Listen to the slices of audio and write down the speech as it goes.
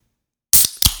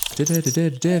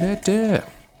Hi,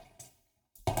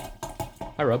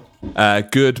 Rob.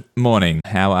 Good morning.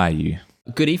 How are you?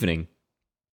 Good evening,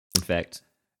 in fact.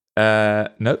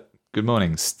 Nope. Good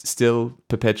morning. Still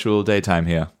perpetual daytime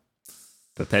here.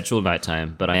 Perpetual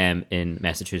nighttime, but I am in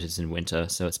Massachusetts in winter,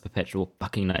 so it's perpetual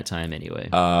fucking nighttime anyway.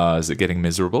 Is it getting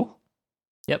miserable?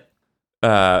 Yep.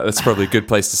 That's probably a good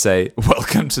place to say,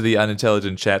 welcome to the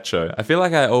Unintelligent Chat Show. I feel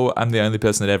like I'm the only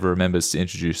person that ever remembers to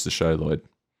introduce the show, Lloyd.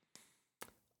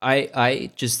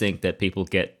 I just think that people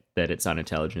get that it's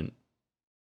unintelligent.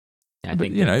 I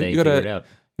think you know, they you figure it out.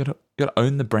 gotta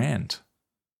own the brand.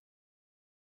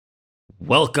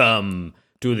 Welcome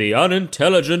to the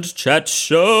Unintelligent Chat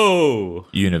Show.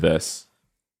 Universe.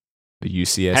 The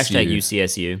UCSU. Hashtag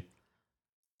UCSU.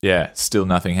 Yeah, still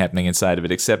nothing happening inside of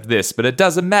it except this, but it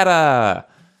doesn't matter.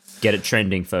 Get it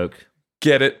trending, folk.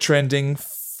 Get it trending,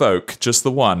 folk. Just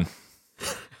the one.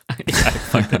 Yeah, I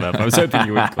fucked that up. I was hoping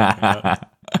you would call me out.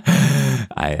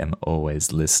 I am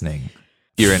always listening.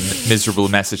 You're in miserable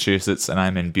Massachusetts, and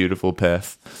I'm in beautiful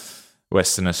Perth,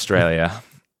 Western Australia.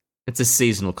 It's a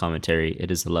seasonal commentary. It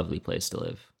is a lovely place to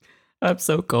live. I'm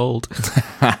so cold.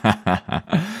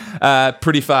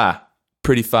 Pretty far,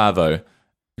 though,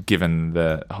 given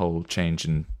the whole change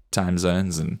in time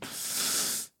zones and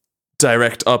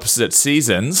direct opposite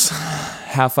seasons.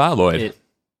 How far, Lloyd?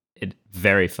 It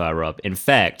very far, Rob. In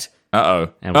fact...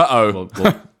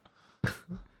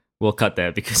 We'll cut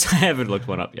that because I haven't looked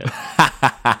one up yet.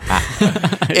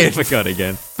 I forgot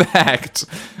again. Fact,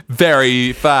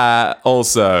 very far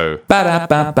also.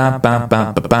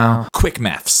 Quick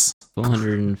maths.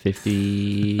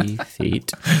 450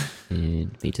 feet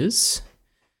in meters.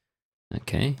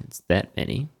 Okay, it's that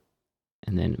many.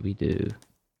 And then we do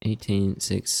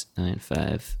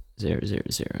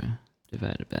 18,695,000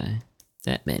 divided by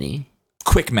that many.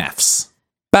 Quick maths.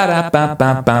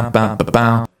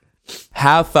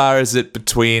 How far is it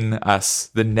between us,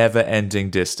 the never-ending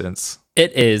distance?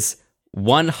 It is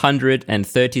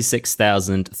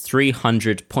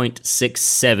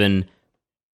 136,300.67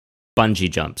 bungee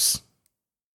jumps.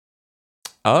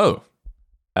 Oh.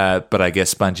 But I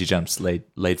guess bungee jumps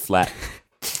laid flat.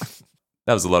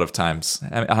 That was a lot of times.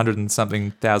 100 and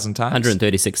something thousand times?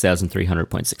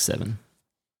 136,300.67.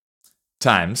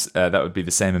 Times. That would be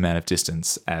the same amount of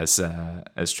distance as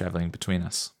traveling between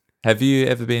us. Have you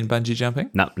ever been bungee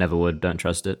jumping? No, never would. Don't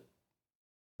trust it.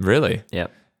 Really?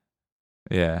 Yep.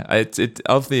 Yeah. It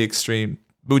of the extreme.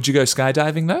 Would you go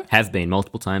skydiving though? Have been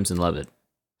multiple times and love it.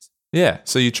 Yeah.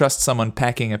 So you trust someone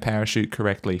packing a parachute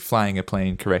correctly, flying a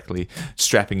plane correctly,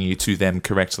 strapping you to them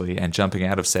correctly, and jumping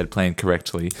out of said plane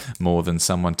correctly more than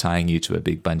someone tying you to a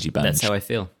big bungee bunch. That's how I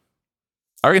feel.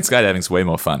 I reckon skydiving's way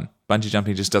more fun. Bungee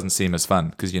jumping just doesn't seem as fun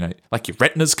because, like your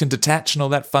retinas can detach and all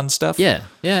that fun stuff. Yeah.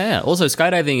 Also,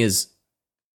 skydiving is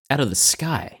out of the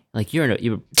sky. Like you're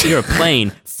a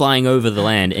plane flying over the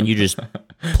land and you just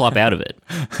plop out of it.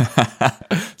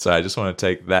 So I just want to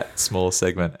take that small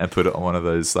segment and put it on one of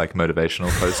those like motivational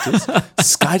posters.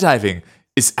 Skydiving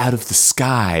is out of the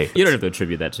sky. You don't have to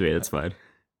attribute that to me. That's fine.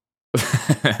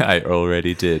 I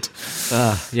already did.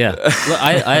 Yeah. Look,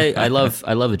 I love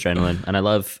adrenaline, and I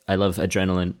love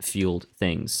adrenaline fueled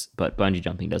things, but bungee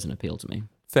jumping doesn't appeal to me.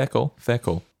 Fair call.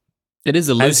 It is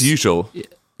a loose, as usual.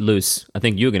 Loose. I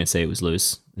think you were going to say it was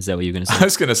loose. Is that what you were going to say? I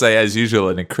was going to say, as usual,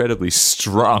 an incredibly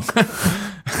strong,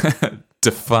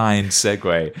 defined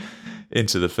segue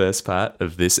into the first part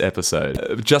of this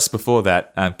episode. Just before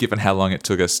that, given how long it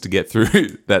took us to get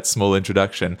through that small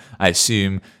introduction, I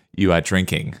assume you are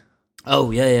drinking.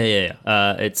 Oh, yeah.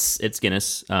 It's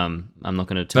Guinness. I'm not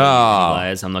going to tell you any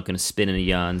lies. I'm not going to spin any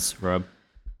yarns, Rob.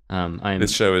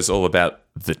 This show is all about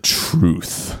the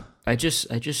truth. I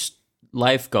just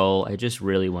life goal. I just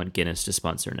really want Guinness to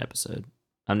sponsor an episode.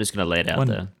 I'm just going to lay it out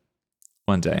there.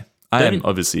 One day. I am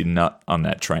obviously not on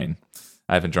that train.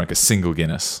 I haven't drunk a single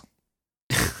Guinness.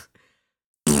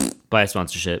 Buy a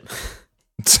sponsorship.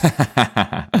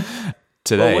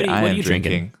 Today, what are you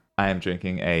drinking. I am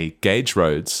drinking a Gage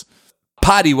Roads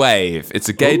Party Wave. It's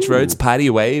a Gage Roads Party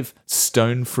Wave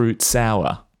Stone Fruit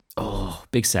Sour. Oh,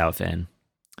 big sour fan.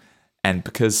 And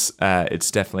because it's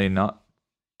definitely not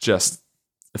just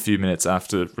a few minutes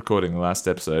after recording the last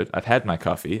episode, I've had my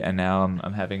coffee and now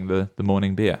I'm having the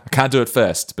morning beer. I can't do it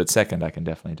first, but second I can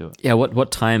definitely do it. Yeah,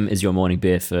 what time is your morning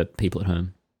beer for people at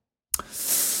home?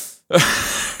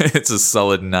 It's a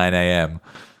solid 9 a.m.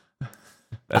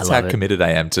 That's how committed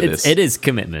I am to this. It is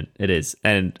commitment. It is.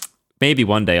 And maybe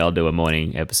one day I'll do a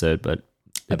morning episode, but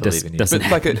I believe in you. But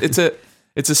like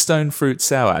it's a stone fruit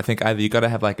sour. I think either you got to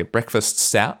have like a breakfast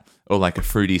stout or like a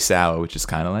fruity sour, which is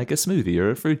kind of like a smoothie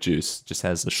or a fruit juice. Just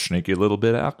has a sneaky little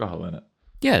bit of alcohol in it.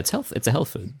 Yeah, it's health. It's a health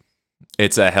food.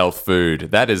 It's a health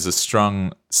food. That is a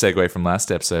strong segue from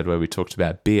last episode where we talked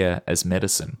about beer as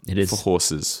medicine. It is. For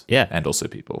horses. Yeah. And also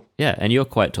people. Yeah, and you're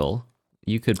quite tall.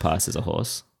 You could pass as a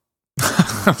horse.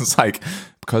 I was like,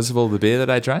 because of all the beer that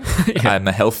I drank, Yeah. I'm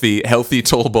a healthy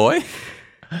tall boy.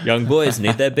 Young boys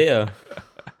need their beer.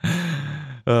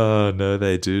 Oh, no,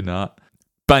 they do not.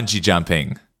 Bungee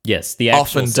jumping. Yes, the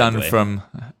actual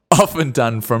often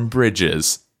done from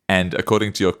bridges. And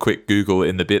according to your quick Google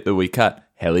in the bit that we cut,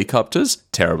 helicopters,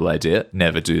 terrible idea,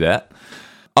 never do that.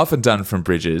 Often done from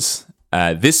bridges.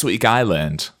 This week I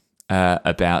learned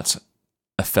about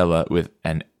a fella with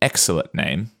an excellent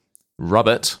name,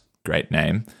 Robert, great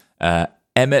name,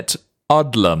 Emmett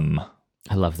Odlum.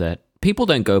 I love that. People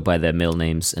don't go by their middle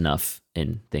names enough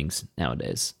in things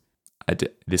nowadays.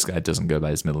 This guy doesn't go by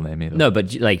his middle name either. No,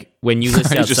 but like when you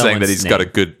list out You're just saying that he's name, got a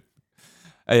good...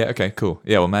 Oh, yeah, okay, cool.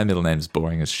 Yeah, well, my middle name's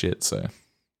boring as shit, so...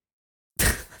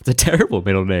 It's a terrible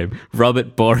middle name.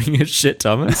 Robert Boring as shit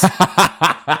Thomas.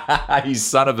 You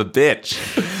son of a bitch.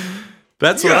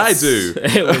 That's what I do.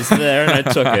 It was there and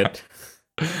I took it.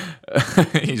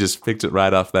 He just picked it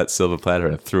right off that silver platter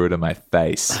and threw it in my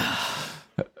face.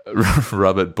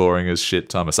 Robert Boring as shit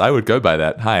Thomas. I would go by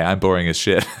that. Hi, I'm boring as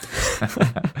shit.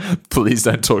 Please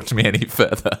don't talk to me any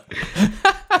further.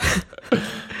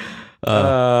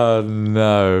 Oh,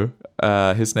 no.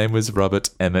 His name was Robert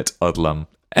Emmett Odlum.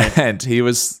 And he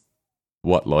was...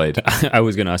 What, Lloyd? I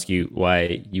was going to ask you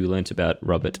why you learnt about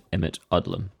Robert Emmett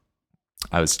Odlum.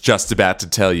 I was just about to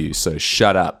tell you, so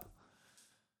shut up.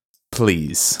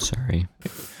 Please. Sorry.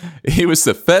 He was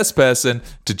the first person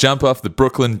to jump off the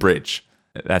Brooklyn Bridge.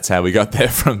 That's how we got there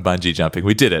from bungee jumping.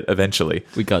 We did it eventually.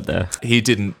 We got there. He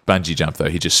didn't bungee jump, though.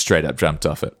 He just straight up jumped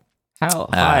off it. How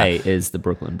high is the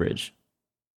Brooklyn Bridge?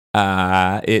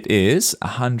 It is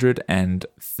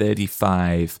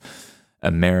 135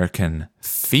 American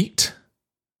feet,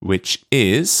 which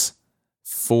is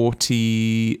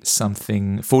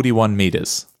 41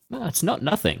 meters. No, it's not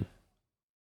nothing.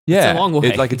 Yeah, it's a long way.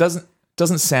 It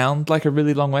doesn't sound like a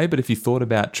really long way, but if you thought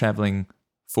about traveling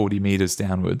 40 meters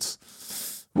downwards,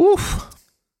 woof.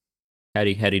 How'd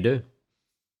he do?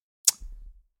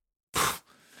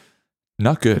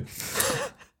 Not good.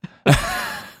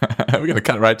 We're going to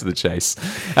cut right to the chase.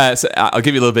 So I'll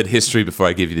give you a little bit of history before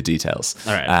I give you the details.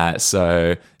 All right.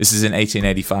 So this is in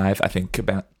 1885. I think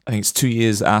it's 2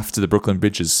 years after the Brooklyn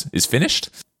Bridge is finished.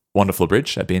 Wonderful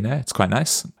bridge. I've been there. It's quite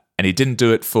nice. And he didn't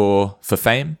do it for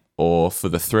fame or for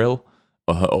the thrill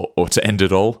or to end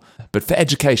it all, but for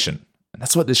education. And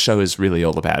that's what this show is really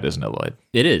all about, isn't it, Lloyd?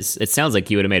 It is. It sounds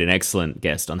like you would have made an excellent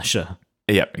guest on the show.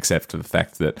 Yeah, except for the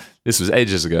fact that this was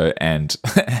ages ago, and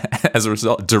as a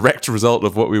direct result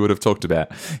of what we would have talked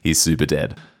about, he's super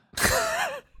dead.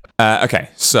 Okay,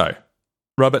 so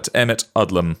Robert Emmett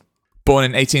Odlum, born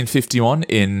in 1851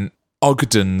 in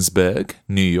Ogdensburg,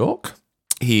 New York.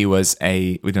 We're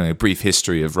doing a brief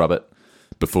history of Robert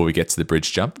before we get to the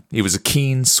bridge jump. He was a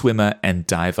keen swimmer and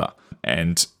diver,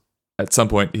 and at some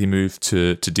point he moved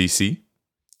to DC.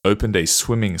 Opened a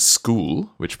swimming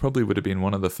school, which probably would have been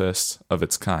one of the first of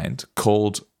its kind,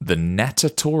 called the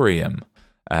Natatorium,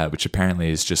 which apparently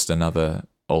is just another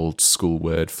old school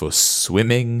word for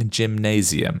swimming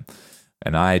gymnasium.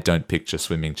 And I don't picture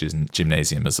swimming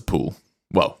gymnasium as a pool.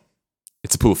 Well,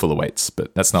 it's a pool full of weights,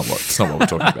 but that's not what we're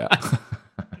talking about.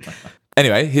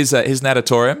 Anyway, his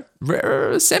natatorium,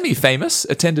 semi-famous,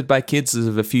 attended by kids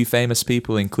of a few famous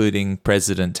people, including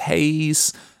President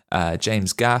Hayes,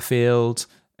 James Garfield,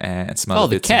 and some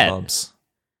other bits and bobs.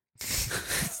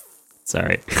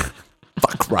 Sorry.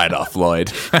 Fuck right off,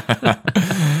 Lloyd.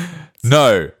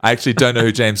 No, I actually don't know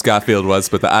who James Garfield was,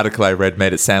 but the article I read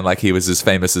made it sound like he was as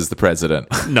famous as the president.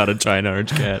 Not a giant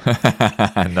orange cat.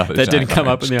 That didn't come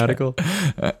up in the article.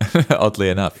 Oddly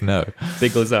enough, no.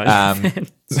 Big lasagna.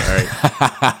 Sorry.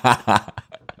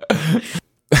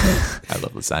 I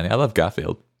love lasagna. I love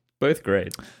Garfield. Both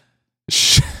great.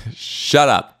 Shut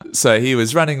up. So he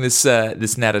was running this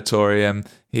natatorium.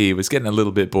 He was getting a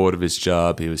little bit bored of his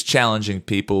job. He was challenging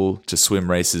people to swim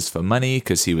races for money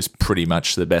because he was pretty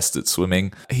much the best at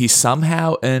swimming. He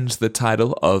somehow earned the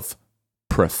title of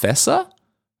professor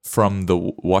from the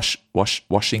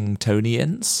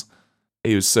Washingtonians.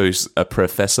 He's a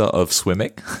professor of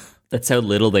swimming. That's how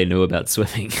little they knew about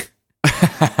swimming.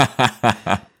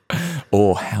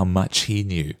 Or how much he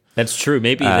knew. That's true.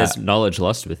 Maybe there's knowledge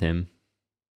lost with him.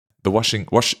 The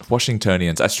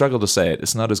Washingtonians. I struggle to say it.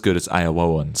 It's not as good as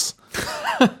Iowans.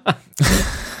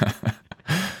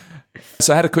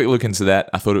 So I had a quick look into that.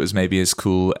 I thought it was maybe as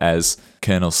cool as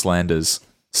Colonel Slander's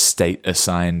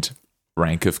state-assigned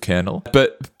rank of colonel.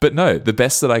 But no, the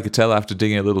best that I could tell after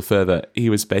digging a little further, he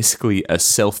was basically a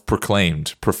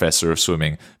self-proclaimed professor of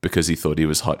swimming because he thought he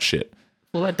was hot shit.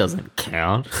 Well, that doesn't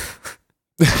count.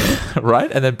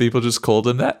 Right? And then people just called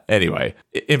him that. Anyway,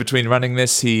 in between running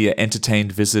this, he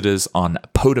entertained visitors on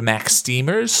Potomac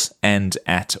steamers and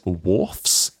at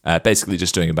wharfs, basically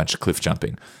just doing a bunch of cliff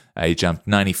jumping. He jumped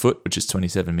 90 foot, which is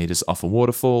 27 meters off a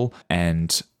waterfall,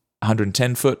 and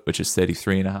 110 foot, which is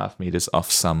 33.5 meters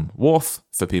off some wharf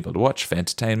for people to watch for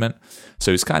entertainment.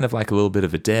 So he's kind of like a little bit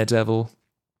of a daredevil.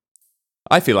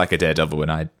 I feel like a daredevil when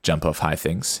I jump off high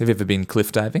things. Have you ever been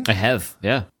cliff diving? I have,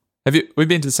 yeah. We've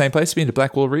been to the same place? Have you been to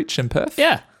Blackwall Reach in Perth?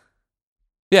 Yeah.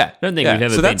 Yeah. I don't think we've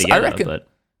ever been together, but...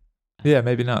 Yeah,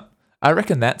 maybe not. I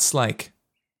reckon that's like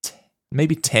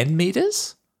maybe 10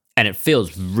 meters? And it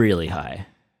feels really high.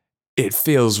 It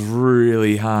feels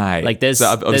really high. Like there's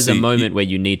a moment where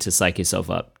you need to psych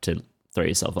yourself up to throw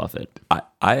yourself off it.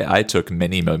 I took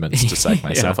many moments to psych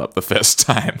myself up the first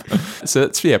time. So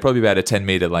it's, probably about a 10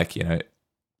 meter,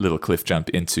 little cliff jump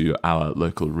into our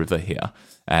local river here.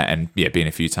 And been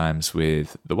a few times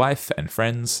with the wife and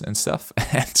friends and stuff.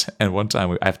 And one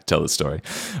time, I have to tell the story.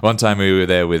 One time we were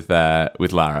there with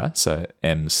Lara, so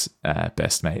Em's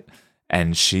best mate,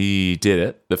 and she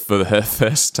did it for her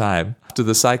first time after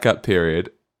the psych up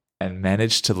period and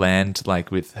managed to land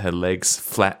with her legs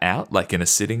flat out, like in a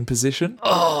sitting position.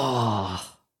 Oh,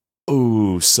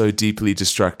 so deeply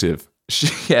destructive.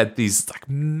 She had these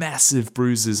massive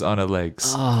bruises on her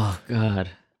legs. Oh,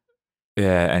 God.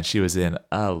 Yeah, and she was in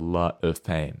a lot of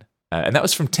pain. And that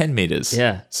was from 10 meters.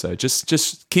 Yeah. So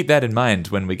just keep that in mind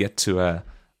when we get to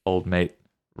old mate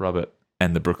Robert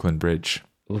and the Brooklyn Bridge.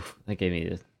 Oof, that gave me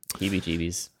the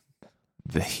heebie-jeebies.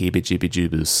 The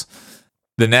heebie-jeebie-jeebus.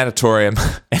 The natatorium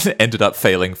ended up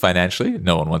failing financially.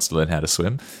 No one wants to learn how to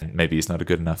swim. Maybe he's not a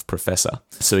good enough professor.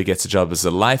 So he gets a job as a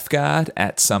lifeguard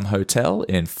at some hotel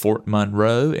in Fort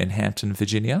Monroe in Hampton,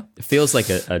 Virginia. It feels like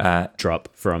a drop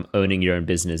from owning your own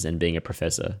business and being a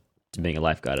professor to being a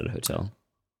lifeguard at a hotel.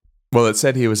 Well, it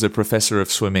said he was a professor of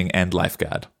swimming and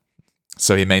lifeguard.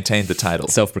 So he maintained the title.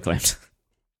 Self-proclaimed.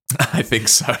 I think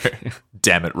so.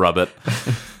 Damn it, Robert.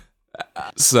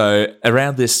 So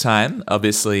around this time,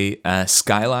 obviously,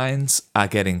 skylines are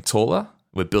getting taller.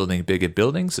 We're building bigger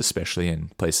buildings, especially in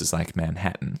places like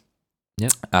Manhattan.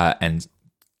 Yep. And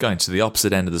going to the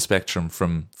opposite end of the spectrum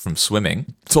from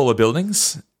swimming, taller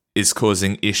buildings is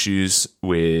causing issues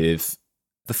with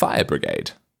the fire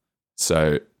brigade.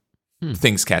 So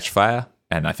things catch fire,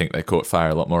 and I think they caught fire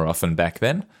a lot more often back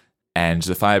then. And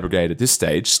the fire brigade at this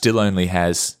stage still only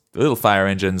has little fire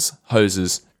engines,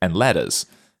 hoses, and ladders.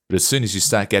 But as soon as you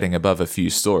start getting above a few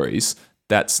stories,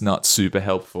 that's not super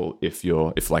helpful if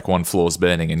one floor's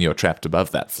burning and you're trapped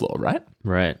above that floor, right?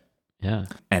 Right. Yeah.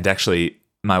 And actually,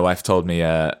 my wife told me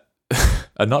a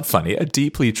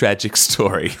deeply tragic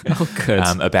story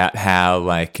about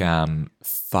how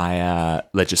fire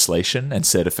legislation and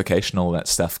certification, all that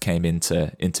stuff came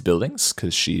into buildings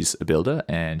because she's a builder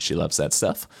and she loves that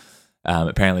stuff.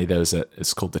 Apparently,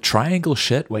 it's called the Triangle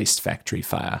Shirtwaist Factory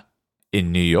fire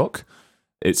in New York.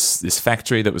 It's this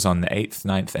factory that was on the 8th,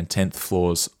 9th, and 10th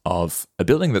floors of a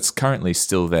building that's currently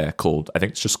still there called, I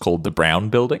think it's just called the Brown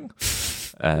Building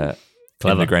in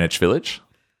the Greenwich Village.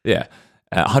 Yeah.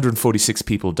 146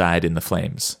 people died in the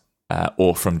flames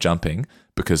or from jumping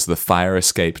because the fire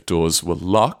escape doors were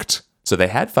locked. So they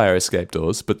had fire escape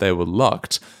doors, but they were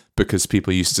locked because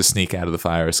people used to sneak out of the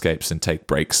fire escapes and take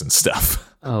breaks and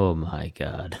stuff. Oh, my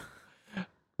God.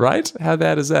 Right? How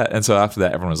bad is that? And so after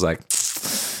that, everyone was like,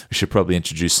 we should probably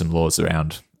introduce some laws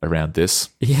around this.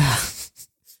 Yeah.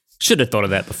 Should have thought of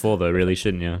that before, though, really,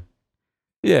 shouldn't you?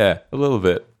 Yeah, a little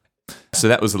bit. So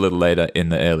that was a little later in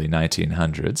the early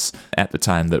 1900s. At the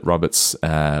time that Robert's,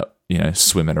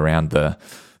 swimming around the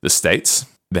States,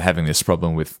 they're having this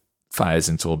problem with fires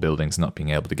in tall buildings not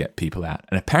being able to get people out.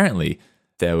 And apparently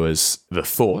there was the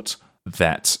thought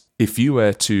that if you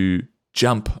were to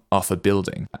jump off a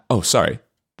building...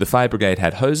 the fire brigade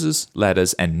had hoses,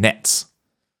 ladders, and nets.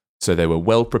 So they were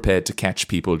well prepared to catch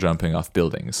people jumping off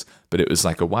buildings. But it was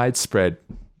like a widespread,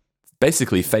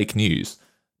 basically fake news,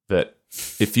 that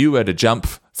if you were to jump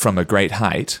from a great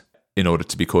height in order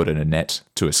to be caught in a net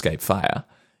to escape fire,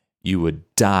 you would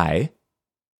die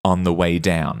on the way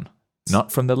down.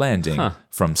 Not from the landing,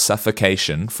 from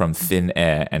suffocation, from thin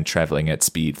air, and traveling at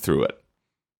speed through it.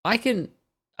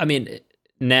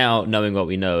 Now knowing what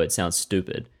we know, it sounds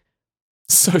stupid.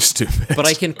 So stupid. But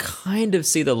I can kind of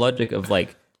see the logic of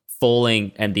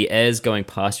falling and the air's going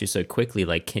past you so quickly.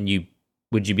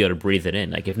 Would you be able to breathe it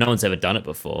in? If no one's ever done it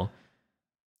before.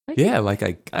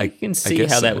 I can see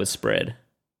how that would spread.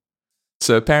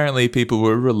 So apparently people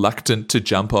were reluctant to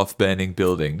jump off burning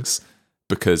buildings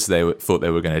because thought they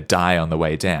were going to die on the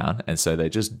way down, and so they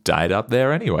just died up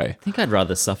there anyway. I think I'd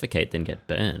rather suffocate than get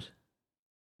burned.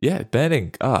 Yeah,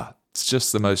 burning. It's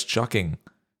just the most shocking.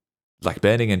 Like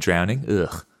burning and drowning.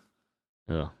 Ugh.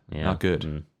 Oh, yeah. Not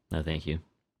good. No, thank you.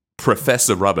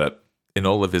 Professor Robert, in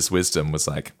all of his wisdom, was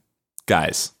like,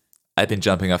 guys, I've been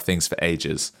jumping off things for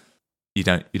ages. You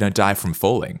don't die from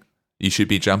falling. You should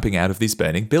be jumping out of these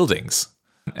burning buildings.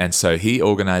 And so he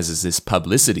organizes this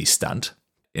publicity stunt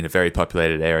in a very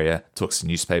populated area, talks to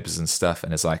newspapers and stuff,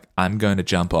 and is like, I'm going to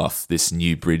jump off this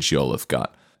new bridge y'all have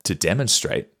got to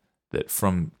demonstrate that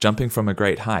from jumping from a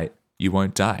great height, you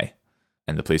won't die.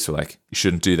 And the police were like, you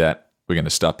shouldn't do that. We're going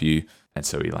to stop you. And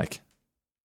so he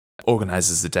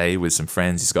organizes the day with some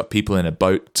friends. He's got people in a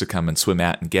boat to come and swim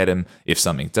out and get him if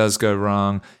something does go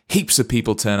wrong. Heaps of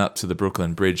people turn up to the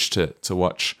Brooklyn Bridge to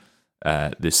watch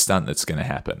this stunt that's going to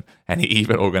happen. And he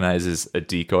even organizes a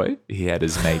decoy. He had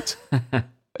his mate,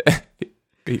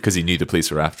 because he knew the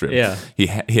police were after him. Yeah.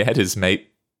 He had his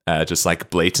mate just like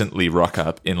blatantly rock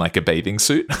up in like a bathing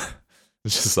suit.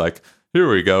 It's just like, here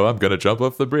we go, I'm going to jump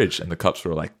off the bridge. And the cops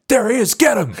were like, there he is,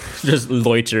 get him! Just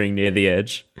loitering near the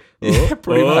edge. Yeah,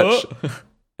 pretty much.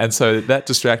 And so that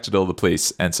distracted all the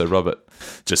police. And so Robert,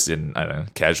 just in,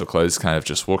 casual clothes, kind of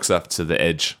just walks up to the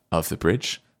edge of the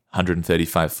bridge,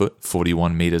 135 foot,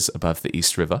 41 meters above the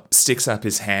East River, sticks up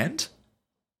his hand,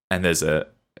 and it's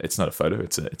not a photo,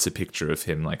 it's a picture of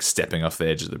him like stepping off the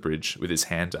edge of the bridge with his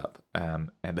hand up. And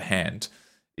the hand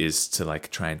is to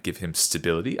like try and give him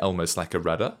stability, almost like a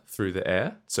rudder through the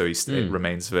air. So he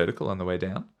remains vertical on the way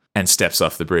down and steps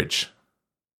off the bridge.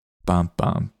 Bum,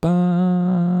 bum, bum.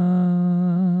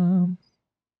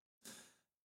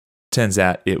 Turns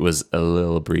out it was a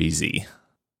little breezy.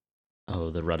 Oh,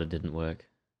 the rudder didn't work.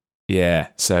 Yeah,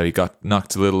 so he got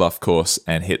knocked a little off course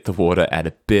and hit the water at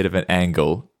a bit of an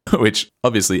angle, which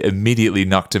obviously immediately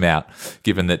knocked him out,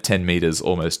 given that 10 meters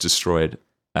almost destroyed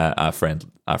our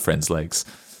friend's legs.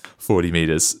 40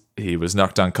 meters, he was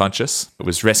knocked unconscious,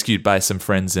 was rescued by some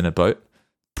friends in a boat,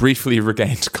 briefly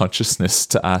regained consciousness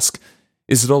to ask,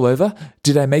 is it all over?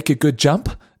 Did I make a good jump?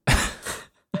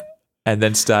 And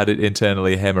then started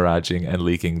internally hemorrhaging and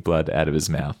leaking blood out of his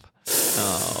mouth.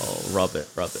 Oh, Robert.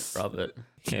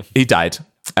 He died.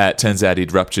 Turns out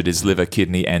he'd ruptured his liver,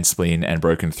 kidney, and spleen and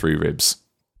broken 3 ribs.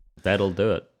 That'll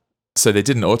do it. So they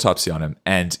did an autopsy on him,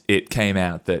 and it came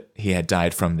out that he had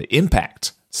died from the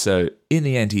impact. So in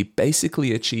the end, he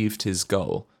basically achieved his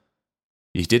goal.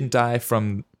 He didn't die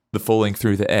from the falling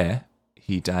through the air.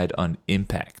 He died on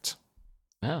impact.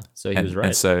 Oh, so he was right.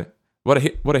 And so what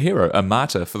a hero, a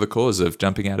martyr for the cause of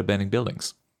jumping out of burning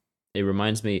buildings. It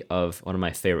reminds me of one of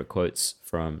my favorite quotes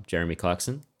from Jeremy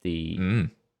Clarkson, the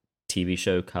TV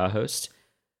show car host,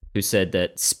 who said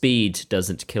that speed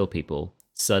doesn't kill people.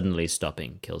 Suddenly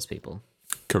stopping kills people.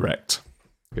 Correct.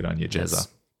 Good on you, Jezza.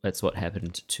 That's what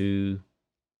happened to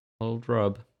old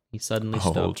Rob. He suddenly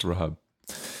stopped. Old Rob.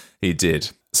 He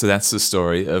did. So that's the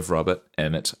story of Robert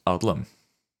Emmett Odlum.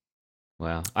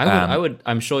 Wow.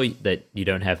 I'm sure that you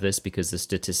don't have this because the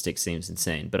statistic seems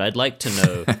insane, but I'd like to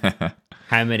know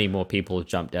how many more people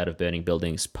jumped out of burning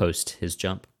buildings post his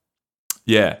jump.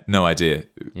 Yeah, no idea.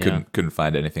 Yeah. Couldn't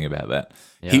find anything about that.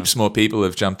 Yeah. Heaps more people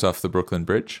have jumped off the Brooklyn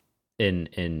Bridge.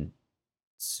 In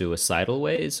suicidal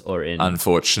ways or in...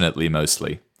 Unfortunately,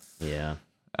 mostly. Yeah.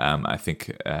 I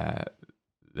think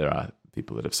there are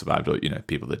people that have survived, or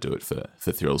people that do it for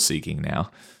thrill seeking now,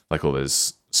 like all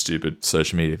those stupid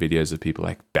social media videos of people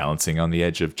like balancing on the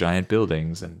edge of giant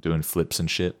buildings and doing flips and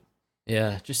shit.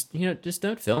 Yeah, just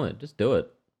don't film it. Just do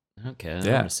it. I don't care. I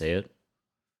don't want to see it.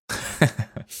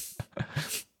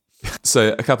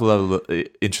 So a couple of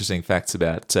interesting facts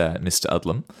about Mr.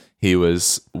 Odlum. He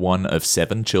was one of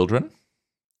 7 children.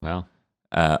 Wow.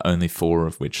 Only 4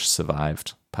 of which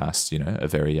survived past, a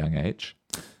very young age.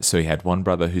 So he had one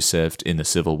brother who served in the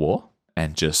Civil War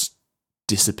and just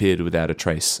disappeared without a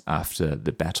trace after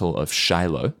the Battle of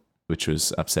Shiloh, which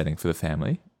was upsetting for the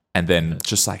family. And then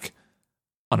just like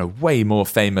on a way more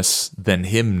famous than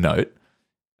him note,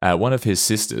 one of his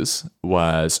sisters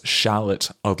was Charlotte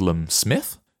Odlum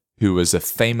Smith, who was a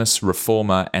famous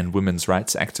reformer and women's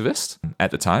rights activist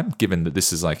at the time, given that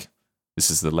this is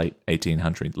the late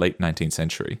 19th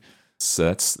century. So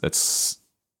that's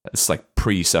like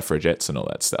pre-suffragettes and all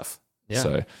that stuff. Yeah.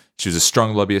 So she was a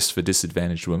strong lobbyist for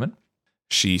disadvantaged women.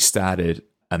 She started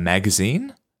a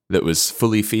magazine that was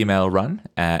fully female run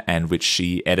and which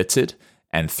she edited.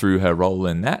 And through her role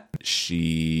in that,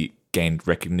 she gained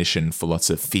recognition for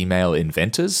lots of female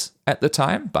inventors at the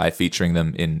time by featuring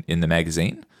them in the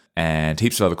magazine. and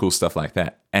heaps of other cool stuff like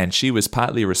that. And she was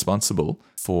partly responsible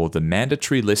for the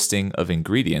mandatory listing of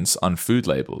ingredients on food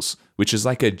labels, which is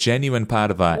like a genuine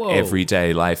part of our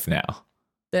everyday life now.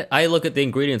 I look at the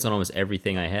ingredients on almost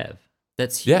everything I have.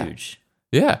 That's huge.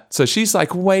 Yeah. So she's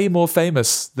like way more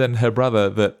famous than her brother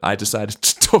that I decided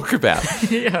to talk about.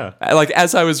 Yeah. Like,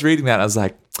 as I was reading that, I was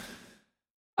like,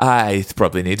 I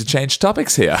probably need to change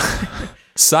topics here.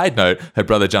 Side note, her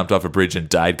brother jumped off a bridge and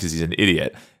died because he's an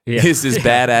idiot. Yeah. Here's this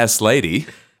badass lady.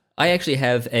 I actually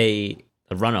have a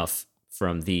runoff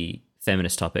from the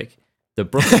feminist topic. The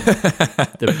Brooklyn...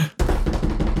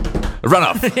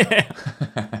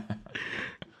 Runoff.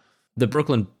 The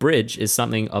Brooklyn Bridge is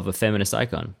something of a feminist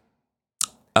icon.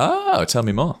 Oh, tell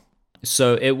me more.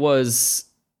 So it was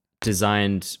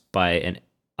designed by an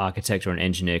architect or an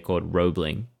engineer called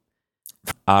Roebling.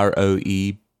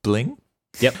 R-O-E Bling?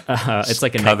 Yep. It's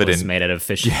like a necklace made out of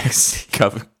fish eggs.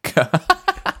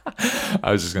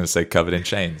 I was just going to say covered in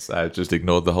chains. I just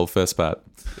ignored the whole first part.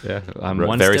 Yeah, I'm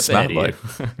one very step smart ahead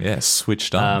of you. Yeah,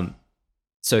 switched on.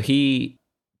 So he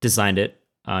designed it.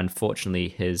 Unfortunately,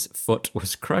 his foot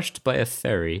was crushed by a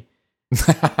ferry.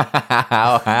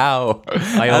 How? How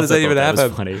does that even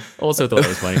happen? Funny. Also thought that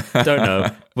was funny. Don't know.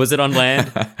 Was it on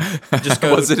land? Just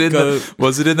go. Was it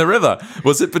in the river?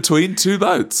 Was it between two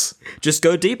boats? Just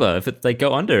go deeper. If they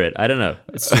go under it, I don't know.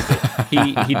 It's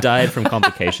stupid. He died from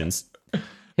complications.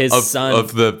 His son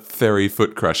of the ferry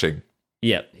foot crushing.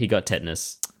 Yeah, he got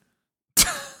tetanus.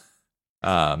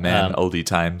 Ah, man, oldie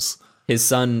times. His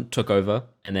son took over,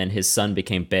 and then his son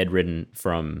became bedridden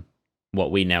from what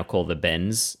we now call the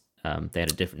bends. They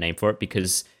had a different name for it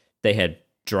because they had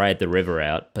dried the river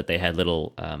out, but they had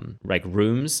little like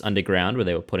rooms underground where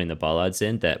they were putting the bollards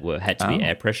in that had to be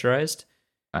air pressurized.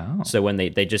 Oh. So when they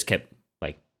just kept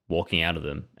like walking out of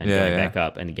them and going back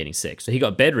up and getting sick. So he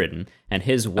got bedridden, and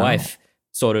his wife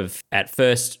sort of at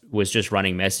first was just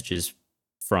running messages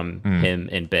from him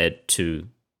in bed to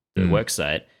the work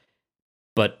site,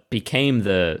 but became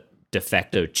the de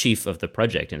facto chief of the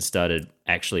project and started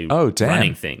actually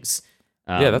running things.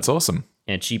 Yeah, that's awesome.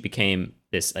 And she became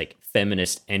this like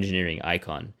feminist engineering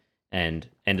icon and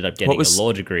ended up getting a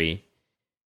law degree.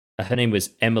 Her name was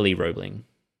Emily Roebling.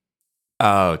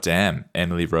 Oh, damn.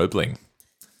 Emily Roebling.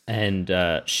 And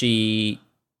she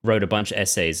wrote a bunch of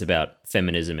essays about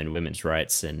feminism and women's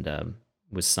rights and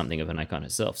was something of an icon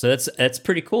herself. So that's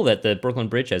pretty cool that the Brooklyn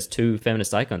Bridge has two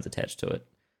feminist icons attached to it.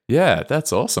 Yeah,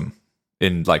 that's awesome.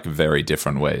 In like very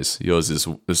different ways. Yours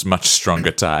is much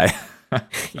stronger tie.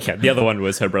 Yeah, the other one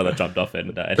was her brother jumped off it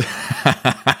and died.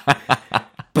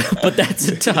 but that's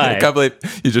a tie. I can't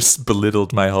believe you just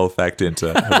belittled my whole fact into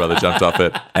her brother jumped off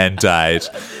it and died.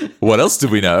 What else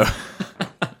did we know?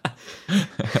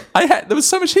 There was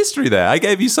so much history there. I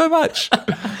gave you so much.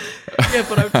 Yeah,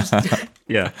 but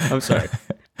I'm sorry.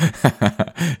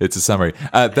 It's a summary.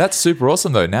 That's super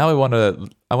awesome though. Now I want to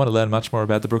learn much more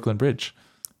about the Brooklyn Bridge.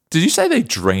 Did you say they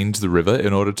drained the river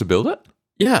in order to build it?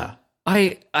 Yeah.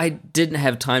 I didn't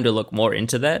have time to look more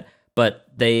into that, but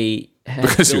they had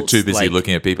because you're too busy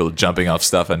looking at people jumping off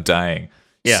stuff and dying.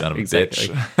 Yeah, son of exactly.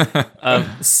 A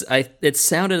bitch. It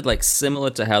sounded like similar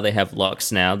to how they have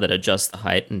locks now that adjust the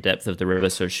height and depth of the river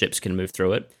so ships can move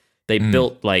through it. They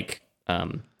built like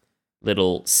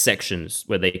little sections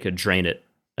where they could drain it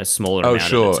a smaller amount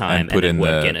at a time and put then in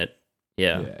work in it.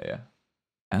 Yeah. Yeah.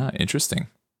 Ah, interesting.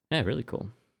 Yeah, really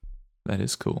cool. That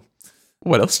is cool.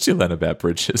 What else did you learn about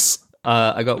bridges?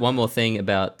 I got one more thing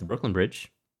about the Brooklyn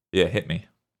Bridge. Yeah, hit me.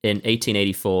 In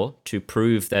 1884, to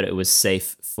prove that it was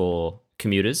safe for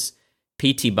commuters,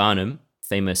 P.T. Barnum,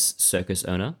 famous circus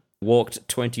owner, walked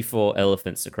 24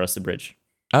 elephants across the bridge.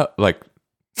 Oh, like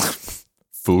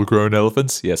full-grown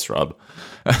elephants? Yes, Rob.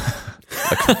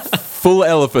 Like full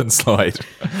elephants, Lloyd.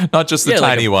 Not just the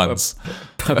tiny ones.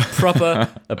 A proper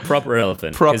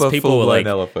elephant. Proper full-grown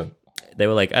elephant. They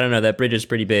were like, I don't know, that bridge is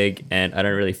pretty big, and I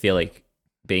don't really feel like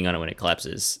being on it when it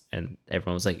collapses. And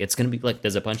everyone was like, it's going to be like,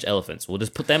 there's a bunch of elephants. We'll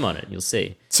just put them on it. You'll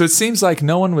see. So it seems like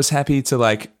no one was happy to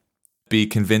like be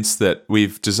convinced that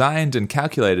we've designed and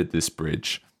calculated this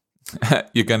bridge.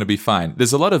 You're going to be fine.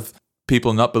 There's a lot of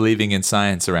people not believing in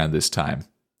science around this time.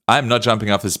 I'm not jumping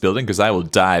off this building because I will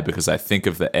die because I think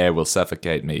of the air will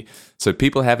suffocate me. So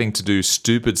people having to do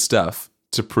stupid stuff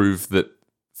to prove that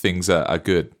things are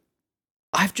good.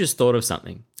 I've just thought of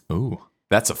something. Ooh,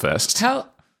 that's a first. How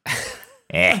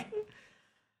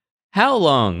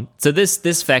long? So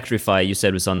this factory fire you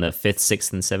said was on the 5th,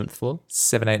 6th, and 7th floor?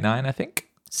 7, 8, 9, I think.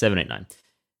 7, 8, 9.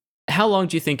 How long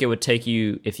do you think it would take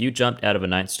you if you jumped out of a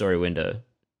 9th-story window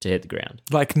to hit the ground?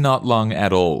 Like not long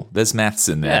at all. There's maths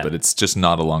in there, but it's just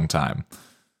not a long time.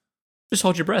 Just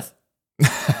hold your breath.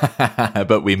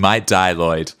 But we might die,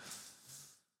 Lloyd.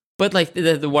 But like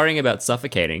they're worrying about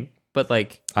suffocating. But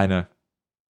like I know.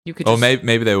 you could. Or Just,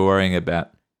 maybe they were worrying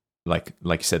about, like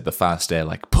you said, the fast air,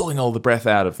 like pulling all the breath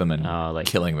out of them and like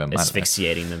killing them.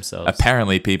 asphyxiating themselves.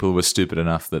 Apparently, people were stupid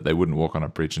enough that they wouldn't walk on a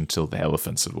bridge until the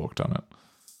elephants had walked on it.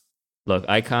 Look,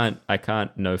 I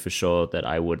can't know for sure that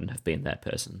I wouldn't have been that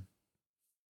person.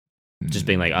 Just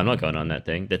being like, I'm not going on that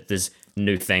thing. That this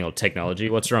newfangled technology.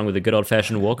 What's wrong with a good old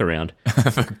fashioned walk around?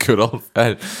 Good old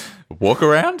walk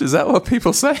around? Is that what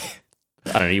people say?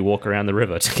 I don't know. You walk around the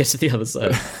river to get to the other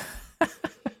side.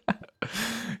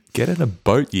 Get in a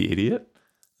boat, you idiot.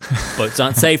 Boats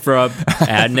aren't safe, Rob.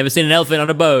 I've never seen an elephant on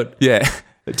a boat. Yeah.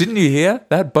 Didn't you hear?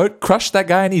 That boat crushed that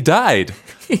guy and he died.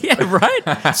 Yeah,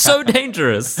 right? So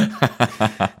dangerous.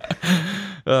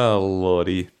 Oh,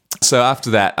 lordy. So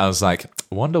after that, I was like,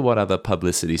 I wonder what other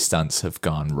publicity stunts have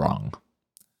gone wrong.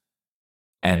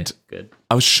 And good.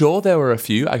 I was sure there were a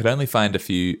few. I could only find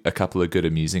a couple of good,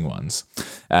 amusing ones.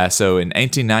 So in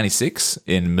 1896,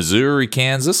 in Missouri,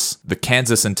 Kansas, the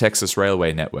Kansas and Texas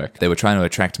Railway Network, they were trying to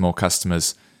attract more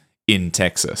customers in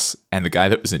Texas. And the guy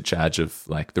that was in charge of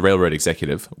like the railroad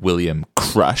executive, William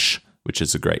Crush, which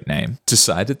is a great name,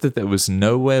 decided that there was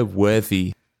nowhere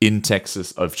worthy in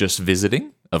Texas of just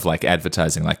visiting, of like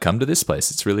advertising, like come to this place,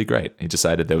 it's really great. He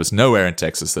decided there was nowhere in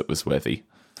Texas that was worthy.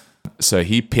 So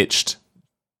he pitched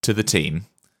to the team,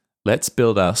 let's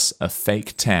build us a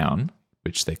fake town,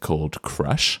 which they called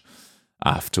Crush,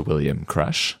 after William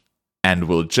Crush, and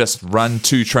we'll just run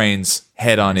two trains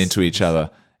head on into each other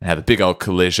and have a big old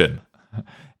collision.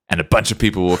 And a bunch of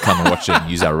people will come and watch it and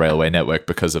use our railway network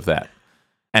because of that.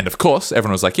 And of course,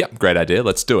 everyone was like, yep, great idea,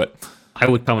 let's do it. I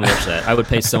would come and watch that. I would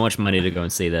pay so much money to go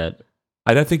and see that.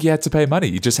 I don't think you had to pay money.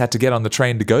 You just had to get on the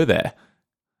train to go there.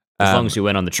 As long as you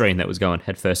went on the train that was going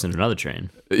headfirst into another train.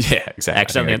 Yeah, exactly.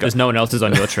 Accidentally, there's no one else is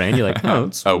on your train. You're like,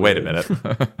 oh, oh, wait a minute.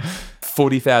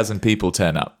 40,000 people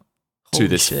turn up to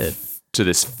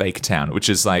this fake town, which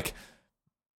is like,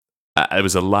 it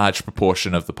was a large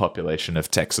proportion of the population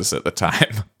of Texas at the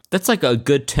time. That's like a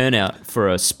good turnout for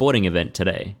a sporting event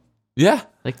today. Yeah.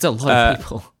 Like, it's a lot of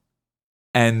people.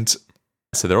 And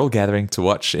so they're all gathering to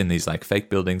watch in these like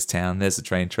fake buildings town. There's a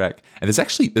train track. And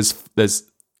there's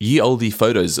ye-olde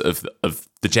photos of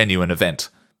the genuine event,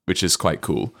 which is quite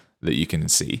cool that you can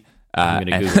see. I'm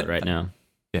going to Google it right now.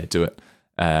 Yeah, do it.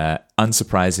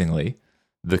 Unsurprisingly,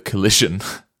 the collision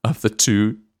of the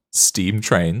two steam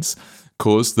trains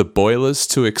caused the boilers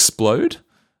to explode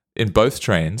in both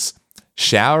trains,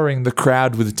 showering the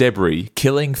crowd with debris,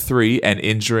 killing 3 and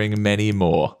injuring many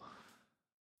more.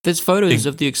 There's photos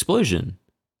of the explosion.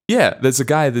 Yeah, there's a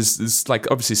guy there's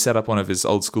like obviously set up one of his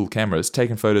old school cameras,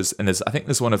 taking photos, and I think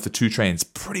there's one of the two trains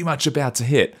pretty much about to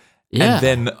hit. Yeah. And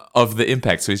then of the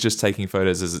impact, so he's just taking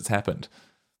photos as it's happened.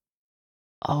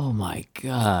 Oh my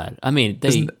god. I mean,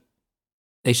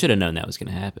 they should have known that was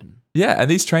going to happen. Yeah, and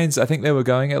these trains, I think they were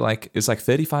going at it's like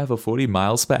 35 or 40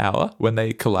 miles per hour when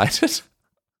they collided.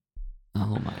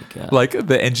 Oh my god. Like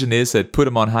the engineers had put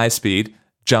them on high speed,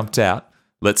 jumped out,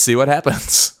 let's see what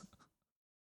happens.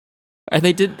 And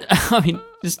they did. I mean,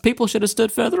 just people should have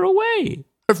stood further away.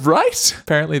 Right?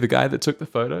 Apparently, the guy that took the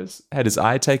photos had his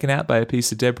eye taken out by a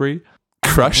piece of debris.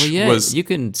 Crush was. You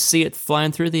can see it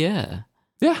flying through the air.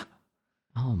 Yeah.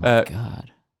 Oh my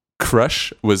god.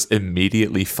 Crush was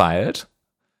immediately fired.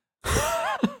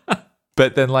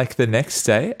 But then, like the next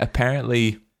day,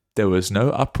 apparently there was no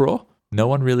uproar. No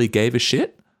one really gave a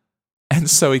shit. And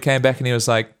so he came back and he was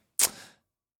like,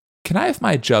 "Can I have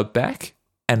my job back?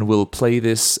 And we'll play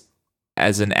this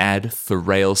as an ad for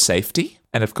rail safety."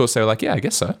 And of course they were like, yeah, I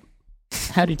guess so.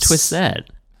 How did he twist that?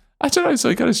 I don't know. So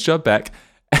he got his job back.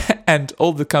 And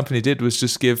all the company did was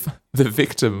just give the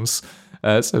victims,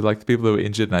 so like the people that were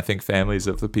injured and I think families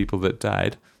of the people that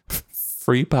died,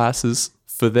 free passes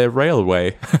for their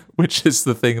railway, which is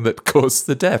the thing that caused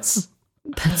the deaths.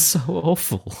 That's so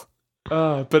awful.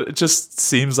 But it just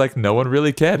seems like no one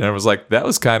really cared. And I was like, that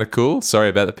was kind of cool. Sorry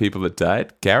about the people that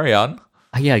died. Carry on.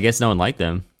 Yeah, I guess no one liked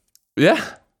them.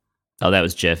 Yeah. Oh, that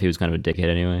was Jeff. He was kind of a dickhead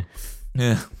anyway.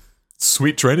 Yeah.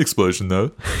 Sweet train explosion,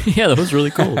 though. Yeah, that was really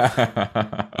cool.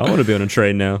 I want to be on a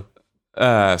train now.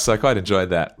 So I quite enjoyed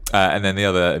that. And then the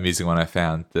other amusing one I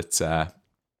found that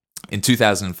in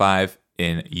 2005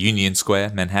 in Union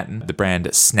Square, Manhattan, the brand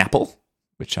Snapple,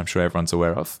 which I'm sure everyone's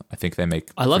aware of. I think they make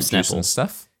I love fruit juice Snapple and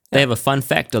stuff. They have a fun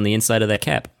fact on the inside of their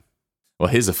cap. Well,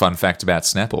 here's a fun fact about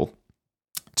Snapple.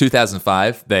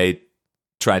 2005, they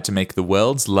tried to make the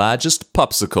world's largest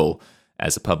popsicle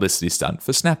as a publicity stunt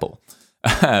for Snapple.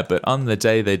 But on the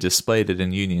day they displayed it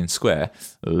in Union Square,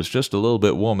 it was just a little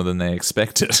bit warmer than they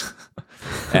expected.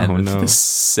 And the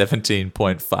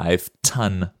 17.5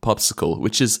 ton popsicle,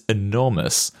 which is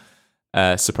enormous,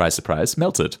 surprise, surprise,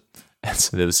 melted. And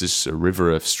so there was just a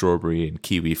river of strawberry and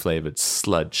kiwi flavored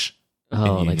sludge in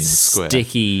Union Square.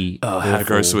 Sticky. Oh, how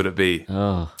gross would it be?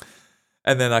 Oh.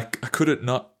 And then I couldn't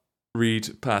not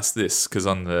read past this because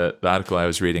on the article I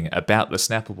was reading about the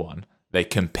Snapple one, they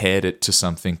compared it to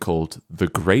something called the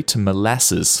Great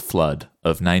Molasses Flood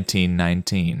of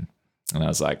 1919. And I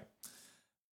was like,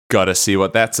 gotta see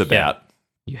what that's about.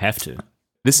 Yeah, you have to.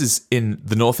 This is in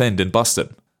the North End in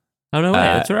Boston. Oh, no way.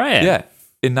 That's where I am. Yeah,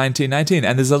 in 1919.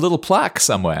 And there's a little plaque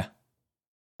somewhere.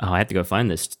 Oh, I have to go find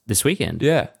this weekend.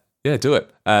 Yeah, do it.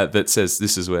 That says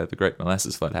this is where the Great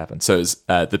Molasses Flood happened. So it's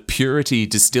the Purity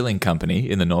Distilling Company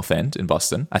in the North End in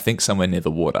Boston, I think somewhere near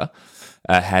the water,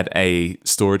 had a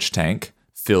storage tank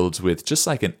filled with just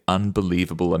like an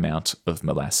unbelievable amount of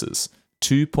molasses.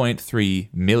 2.3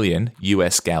 million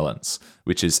US gallons,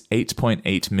 which is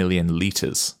 8.8 million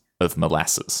liters of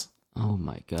molasses. Oh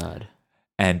my God.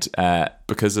 And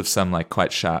because of some like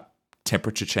quite sharp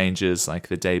temperature changes like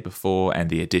the day before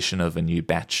and the addition of a new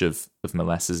batch of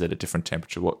molasses at a different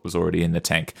temperature what was already in the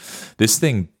tank, this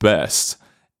thing burst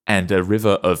and a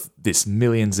river of this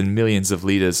millions and millions of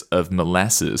liters of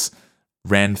molasses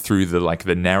ran through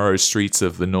the narrow streets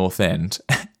of the North End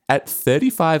at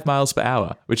 35 miles per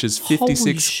hour, which is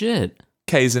 56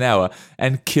 k's an hour,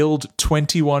 and killed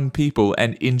 21 people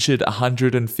and injured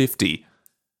 150.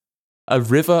 A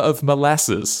river of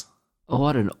molasses. Oh,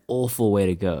 what an awful way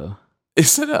to go.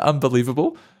 Isn't it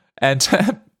unbelievable? And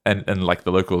and like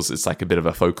the locals, it's like a bit of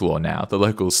a folklore now. The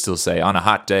locals still say on a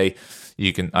hot day,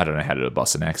 you can, I don't know how to do a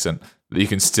Boston accent, but you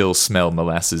can still smell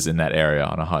molasses in that area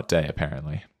on a hot day,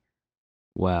 apparently.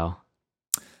 Wow.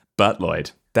 But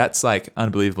Lloyd, that's like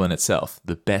unbelievable in itself.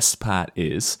 The best part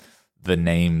is the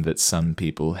name that some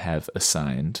people have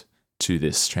assigned to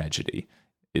this tragedy.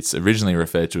 It's originally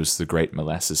referred to as the Great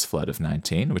Molasses Flood of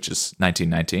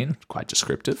 1919, quite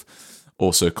descriptive.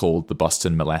 Also called the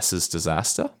Boston Molasses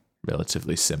Disaster,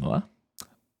 relatively similar.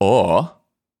 Or...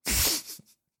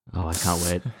 oh, I can't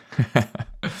wait.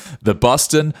 the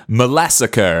Boston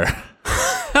Molassacre.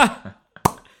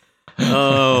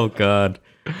 Oh, God.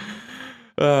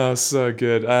 Oh, so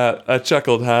good. I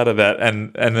chuckled hard at that,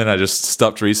 and then I just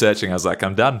stopped researching. I was like,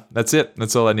 I'm done. That's it.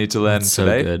 That's all I need to learn That's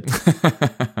today. So good.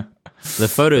 The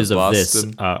photos of this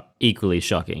are equally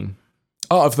shocking.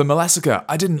 Oh, of the Molassacre.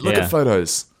 I didn't look at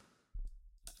photos.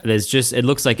 It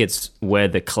looks like it's where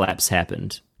the collapse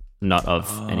happened, not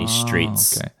of any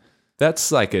streets. Okay.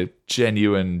 That's like a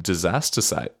genuine disaster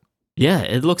site. Yeah,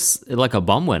 it looks like a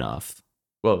bomb went off.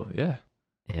 Well, yeah.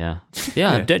 Yeah.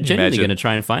 Yeah, I'm genuinely going to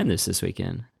try and find this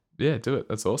weekend. Yeah, do it.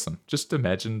 That's awesome. Just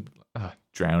imagine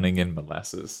drowning in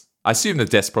molasses. I assume the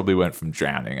deaths probably weren't from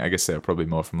drowning. I guess they were probably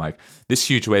more from like this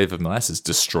huge wave of molasses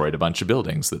destroyed a bunch of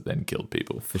buildings that then killed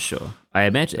people. For sure. I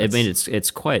imagine. I mean, it's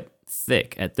quite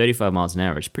thick at 35 miles an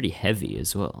hour. It's pretty heavy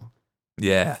as well.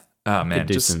 Yeah. Oh man,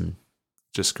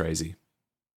 just crazy.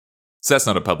 So that's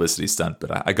not a publicity stunt,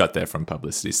 but I got there from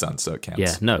publicity stunt, so it counts.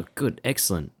 Yeah. No. Good.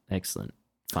 Excellent.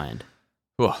 Find.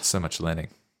 Oh, so much learning.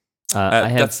 I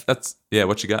have. That's yeah.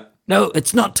 What you got? No,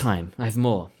 it's not time. I have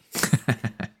more.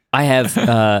 I have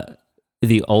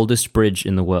the oldest bridge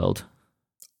in the world.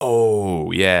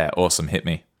 Oh yeah, awesome! Hit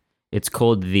me. It's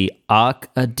called the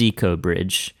Arkadiko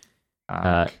Bridge.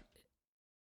 Arkadiko.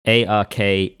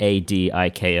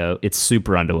 It's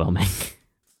super underwhelming.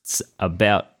 It's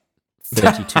about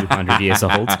 3,200 years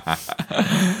old.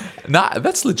 Nah,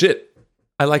 that's legit.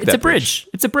 I like that.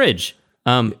 It's a bridge.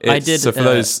 So for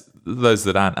those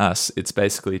that aren't us, it's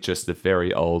basically just a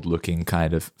very old-looking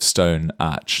kind of stone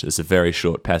arch. There's a very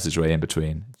short passageway in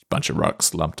between, a bunch of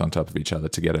rocks lumped on top of each other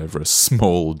to get over a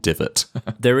small divot.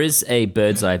 There is a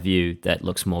bird's eye view that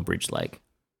looks more bridge-like.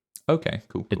 Okay,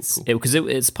 cool. Because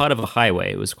it's part of a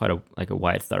highway. It was quite a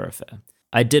wide thoroughfare.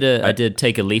 I did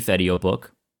take a leaf out of your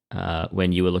book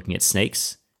when you were looking at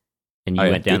snakes, and you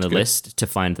went down the list to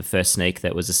find the first snake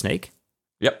that was a snake.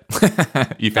 Yep.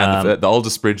 You found the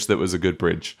oldest bridge that was a good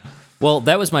bridge. Well,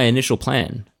 that was my initial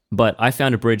plan, but I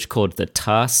found a bridge called the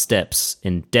Tar Steps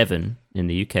in Devon in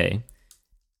the UK.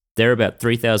 They're about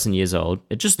 3,000 years old.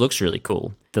 It just looks really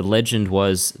cool. The legend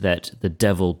was that the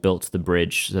devil built the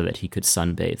bridge so that he could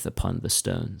sunbathe upon the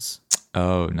stones.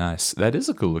 Oh, nice. That is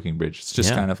a cool looking bridge. It's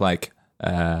just kind of like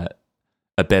a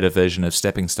better version of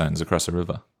stepping stones across a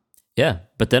river. Yeah,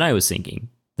 but then I was thinking,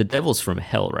 the devil's from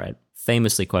hell, right?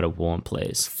 Famously quite a warm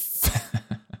place.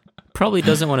 Probably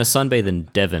doesn't want to sunbathe in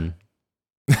Devon.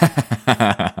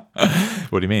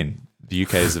 What do you mean? The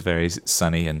UK is a very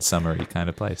sunny and summery kind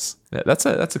of place. That's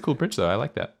a cool bridge, though. I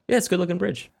like that. Yeah, it's a good looking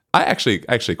bridge. I actually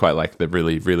quite like the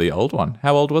really, really old one.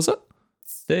 How old was it?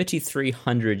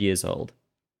 3,300 years old.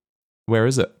 Where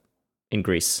is it? In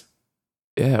Greece.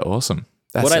 Yeah, awesome.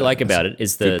 What I like about it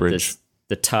is the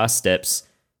the tar steps.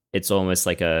 It's almost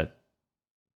like a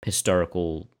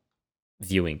historical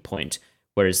viewing point,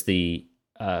 whereas the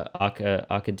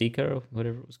Arcadica or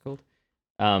whatever it was called,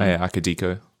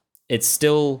 Arcadico. It's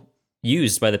still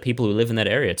used by the people who live in that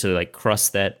area to like cross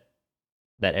that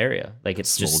area. Like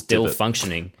it's just still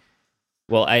functioning.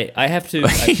 Well, I have to.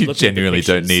 You genuinely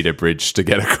don't need a bridge to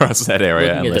get across that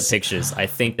area. Looking at the pictures, I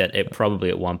think that it probably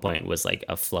at one point was like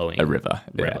a river,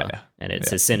 yeah. And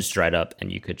it's has since dried up,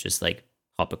 and you could just like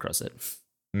hop across it.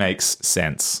 Makes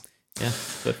sense. Yeah,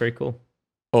 but very cool.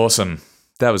 Awesome.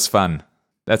 That was fun.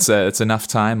 It's enough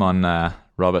time on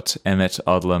Robert Emmett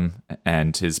Odlum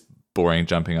and his boring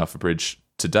jumping off a bridge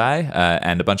today,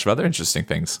 and a bunch of other interesting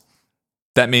things.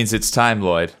 That means it's time,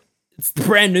 Lloyd. It's the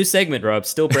brand new segment, Rob.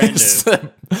 Still brand new.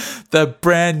 the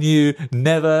brand new,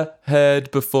 never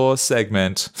heard before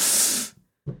segment.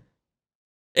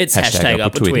 It's hashtag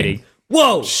up or tweeting.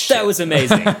 Whoa, shit. That was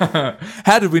amazing.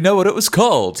 How did we know what it was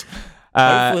called?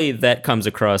 Hopefully that comes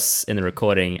across in the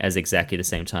recording as exactly the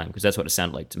same time, because that's what it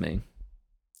sounded like to me.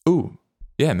 Ooh,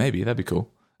 yeah, maybe. That'd be cool.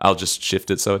 I'll just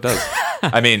shift it so it does.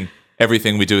 I mean,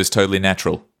 everything we do is totally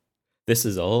natural. This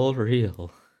is all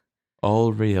real.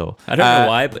 All real. I don't know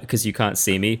why, because you can't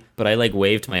see me, but I like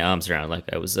waved my arms around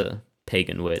like I was a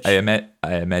pagan witch. I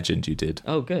imagined you did.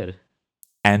 Oh, good.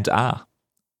 And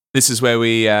this is where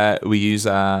we use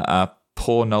our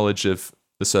poor knowledge of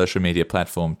the social media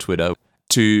platform Twitter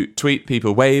to tweet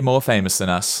people way more famous than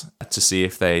us to see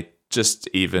if they just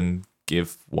even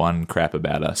give one crap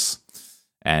about us,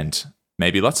 and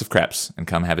maybe lots of craps, and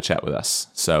come have a chat with us.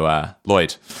 So,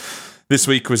 Lloyd, this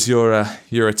week was your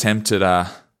attempt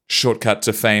at shortcut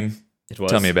to fame. It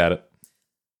was. Tell me about it.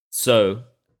 So,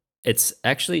 it's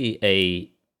actually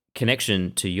a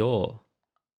connection to your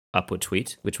upward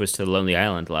tweet, which was to Lonely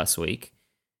Island last week.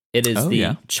 It is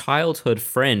childhood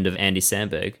friend of Andy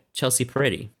Samberg, Chelsea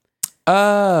Peretti.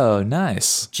 Oh,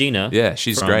 nice. Gina. Yeah,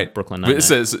 she's from great. Brooklyn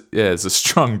Nine-Nine. There's a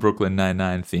strong Brooklyn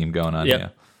Nine-Nine theme going on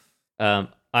here.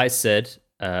 I said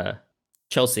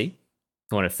Chelsea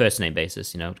on a first name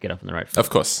basis, to get up on the right foot. Of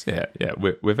course. Yeah.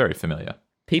 We're very familiar.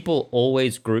 People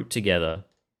always group together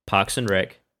Parks and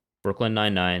Rec, Brooklyn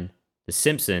Nine-Nine, The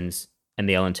Simpsons, and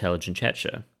The Unintelligent Chat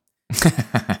Show.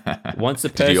 Once a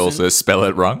person... Did you also spell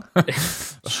it wrong?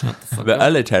 Shut the fuck The up.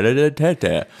 Unintelligent.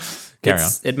 Carry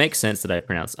on. It makes sense that I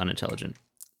pronounce unintelligent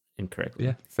incorrectly.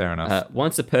 Yeah, fair enough.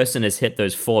 Once a person has hit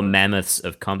those 4 mammoths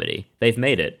of comedy, they've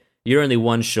made it. You're only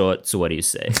one short, so what do you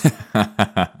say?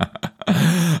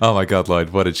 Oh my God,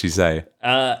 Lloyd, what did she say?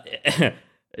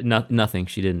 Nothing.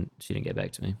 She didn't get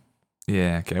back to me.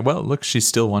 Yeah, okay. Well, look, she's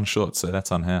still one short, so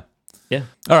that's on her. Yeah.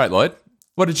 All right, Lloyd,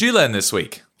 what did you learn this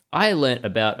week? I learnt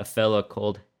about a fella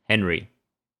called Henri.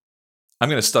 I'm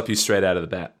going to stop you straight out of the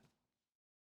bat.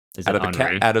 Is it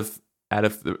Henri? Out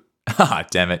of the...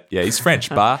 damn it. Yeah, he's French,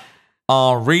 bar.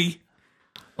 Henri.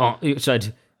 Oh, so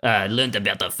I learned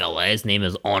about the fella. His name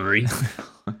is Henri.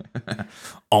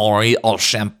 Henri of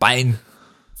Champagne.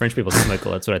 French people smoke a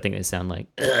lot. That's what I think they sound like.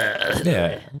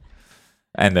 Yeah.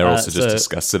 And they're also just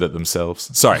disgusted at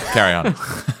themselves. Sorry, carry on.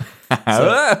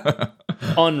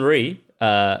 Henri,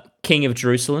 King of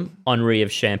Jerusalem, Henri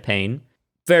of Champagne.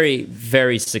 Very,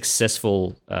 very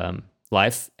successful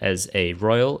life as a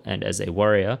royal and as a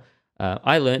warrior.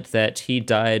 I learnt that he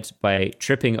died by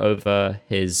tripping over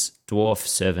his dwarf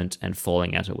servant and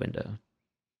falling out a window.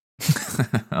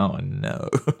 Oh, no.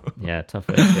 Yeah, tough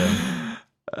way to go.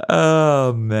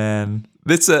 Oh, man.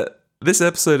 This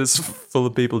episode is full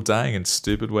of people dying in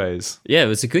stupid ways. Yeah, it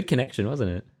was a good connection, wasn't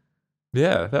it?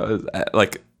 Yeah, that was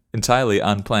entirely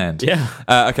unplanned. Yeah.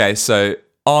 Okay, so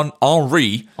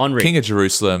Henri, Henri, King of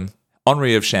Jerusalem,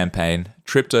 Henri of Champagne,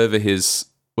 tripped over his...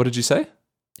 What did you say?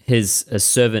 A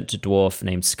servant dwarf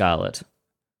named Scarlet.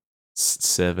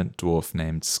 Servant dwarf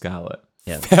named Scarlet.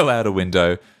 Yeah. Fell out a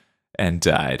window and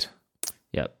died.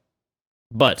 Yep.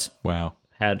 But wow,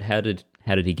 how did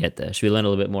he get there? Should we learn a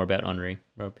little bit more about Henri?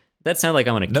 That sounds like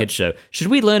I'm on a kid show. Should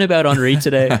we learn about Henri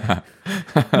today?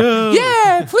 No.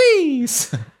 Yeah,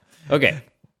 please. Okay.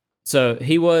 So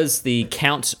he was the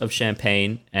Count of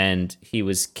Champagne and he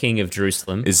was King of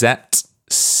Jerusalem. Is that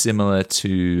similar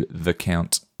to the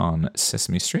Count on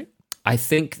Sesame Street? I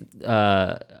think,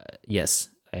 yes.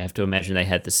 I have to imagine they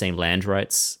had the same land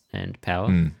rights and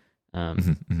power.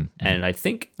 And I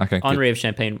think Henri of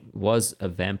Champagne was a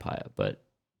vampire, but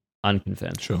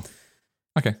unconfirmed. Sure.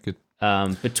 Okay, good.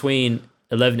 Between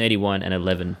 1181 and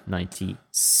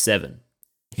 1197.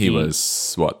 He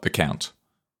was, what, the Count?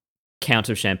 Count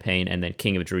of Champagne and then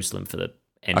King of Jerusalem for the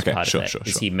end part of that.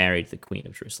 Because he married the Queen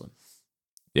of Jerusalem.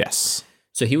 Yes.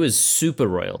 So he was super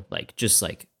royal, just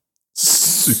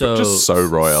so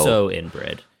royal. So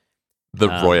inbred. The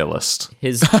royalist.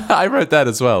 His I wrote that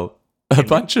as well. A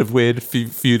bunch of weird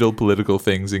feudal political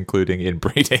things, including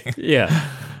inbreeding. Yeah.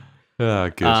 Oh,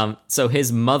 good. So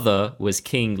his mother was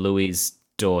King Louis's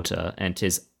daughter, and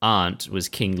his aunt was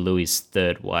King Louis's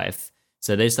third wife.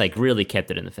 So they just really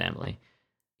kept it in the family.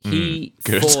 He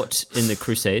fought in the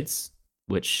Crusades,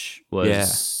 which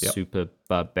was super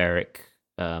barbaric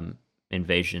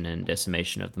invasion and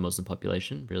decimation of the Muslim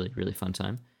population. Really, really fun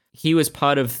time. He was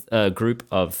part of a group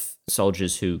of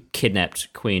soldiers who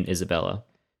kidnapped Queen Isabella.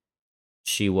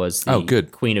 She was the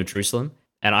Queen of Jerusalem.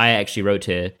 And I actually wrote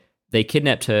here, they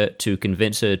kidnapped her to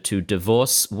convince her to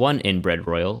divorce one inbred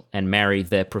royal and marry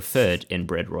their preferred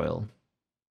inbred royal.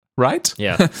 Right?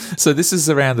 Yeah. So this is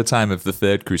around the time of the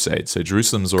Third Crusade. So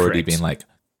Jerusalem's already been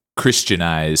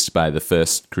Christianized by the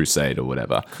First Crusade or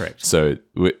whatever. Correct. So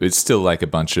it's still a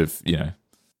bunch of,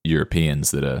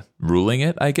 Europeans that are ruling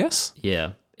it, I guess.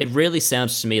 Yeah. It really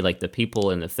sounds to me like the people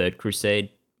in the Third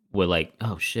Crusade were like,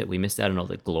 oh shit, we missed out on all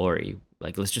the glory.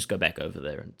 Let's just go back over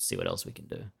there and see what else we can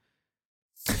do.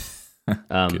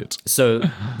 Good. So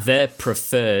their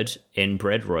preferred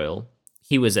inbred royal,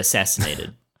 he was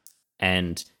assassinated.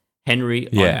 And Henri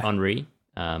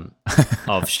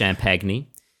of Champagne,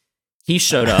 he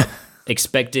showed up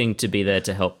expecting to be there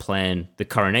to help plan the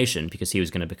coronation because he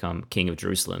was going to become king of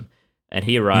Jerusalem. And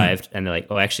he arrived and they're like,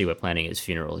 oh, actually, we're planning his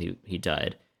funeral. He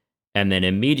died. And then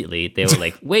immediately they were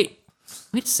like, wait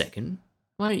a second.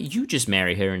 Why don't you just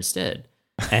marry her instead?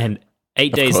 And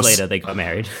 8 days later, they got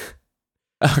married.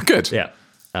 Oh, good. Yeah.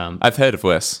 I've heard of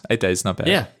worse. 8 days, not bad.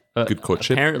 Yeah. Good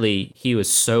courtship. Apparently, he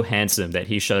was so handsome that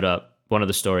he showed up. One of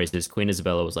the stories is Queen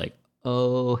Isabella was like,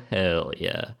 oh, hell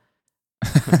yeah.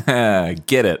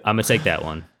 Get it. I'm going to take that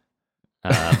one.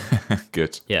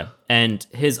 Good. Yeah. And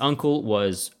his uncle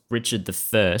was Richard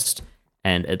I,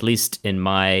 and at least in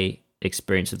my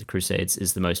experience of the Crusades,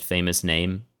 is the most famous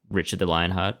name, Richard the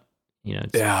Lionheart.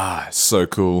 So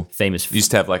cool. Famous.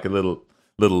 Used to have a little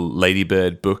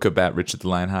Ladybird book about Richard the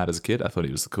Lionheart as a kid. I thought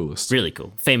he was the coolest. Really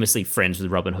cool. Famously friends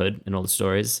with Robin Hood in all the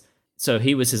stories. So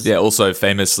he was his... Yeah, also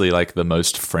famously the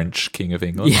most French king of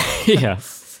England. Yeah.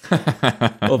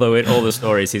 Although in all the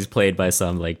stories, he's played by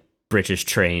some British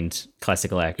trained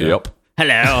classical actor. Yep.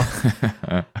 Hello.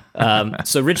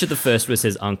 So Richard I was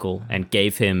his uncle and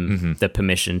gave him the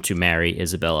permission to marry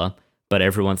Isabella. But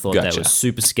everyone thought that was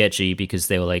super sketchy because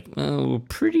they were like, oh, we're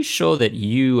pretty sure that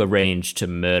you arranged to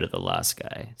murder the last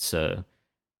guy. So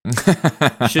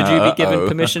should you be given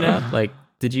permission out?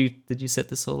 Did you set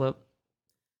this all up?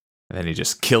 And then he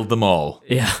just killed them all.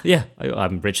 Yeah.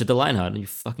 I'm Richard the Lionheart. What are you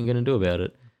fucking going to do about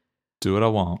it? Do what I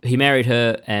want. He married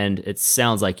her, and it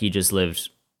sounds like he just lived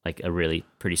a really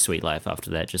pretty sweet life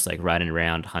after that, just riding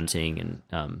around, hunting,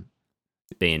 and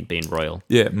being royal.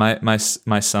 Yeah, my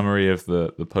summary of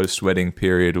the post-wedding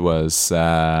period was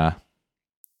a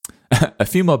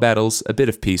few more battles, a bit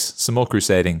of peace, some more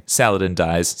crusading, Saladin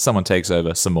dies, someone takes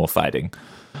over, some more fighting.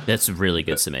 That's a really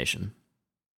good summation.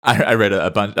 I read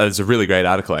a bunch. There's a really great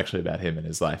article actually about him and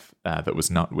his life that was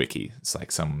not wiki. It's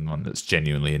someone that's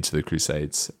genuinely into the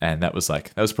Crusades, and that was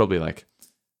probably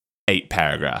 8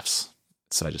 paragraphs.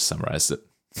 So I just summarized it.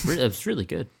 It was really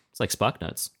good. It's like Spark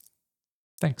Notes.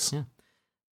 Thanks. Yeah.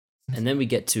 And then we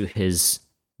get to his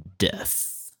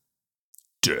death.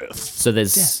 So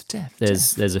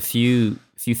there's a few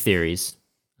theories.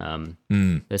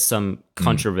 There's some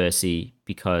controversy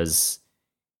because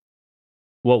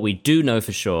what we do know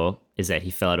for sure is that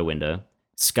he fell out a window.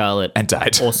 Scarlet and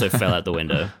died. Also fell out the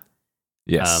window.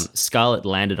 Yes. Scarlet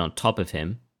landed on top of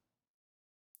him,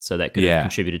 so that could have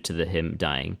contributed to him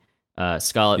dying.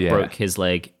 Scarlet broke his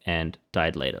leg and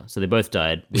died later. So they both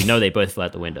died. We know they both fell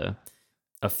out the window.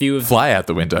 Fly out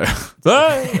the window. A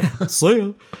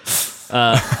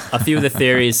few of the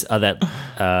theories are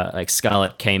that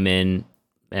Scarlet came in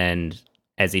and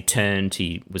as he turned,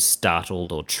 he was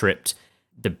startled or tripped.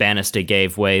 The banister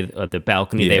gave way, or the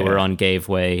balcony they were on gave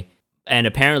way. And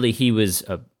apparently he was,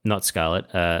 not Scarlet,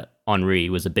 Henri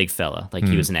was a big fella.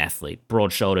 He was an athlete,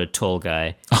 broad-shouldered, tall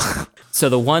guy. So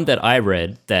the one that I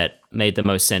read that made the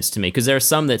most sense to me, because there are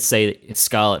some that say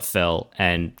Scarlet fell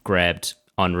and grabbed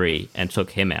Henri and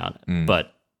took him out,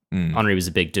 but Henri was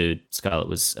a big dude, Scarlet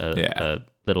was a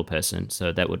little person,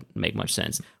 so that would make much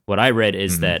sense. What I read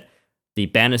is that the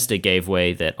banister gave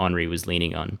way that Henri was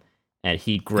leaning on, and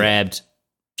he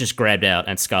just grabbed out,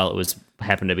 and Scarlet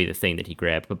happened to be the thing that he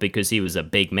grabbed, but because he was a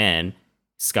big man,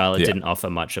 Scarlet Yeah. didn't offer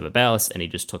much of a ballast, and he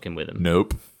just took him with him.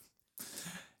 Nope.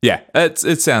 Yeah, it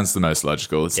sounds the most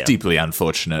logical. It's Yeah. deeply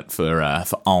unfortunate for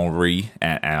Henri,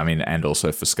 and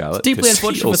also for Scarlet. Deeply 'cause he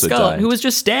unfortunate for also Scarlet, died. who was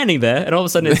just standing there, and all of a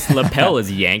sudden its lapel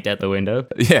is yanked out the window.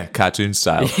 Yeah, cartoon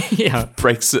style. Yeah.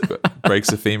 breaks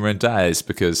a femur and dies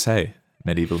because, hey,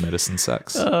 medieval medicine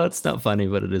sucks. Oh, it's not funny,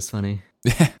 but it is funny.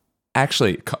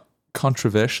 Actually,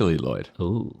 controversially, Lloyd,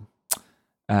 Ooh.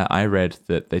 I read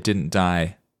that they didn't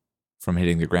die from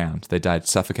hitting the ground. They died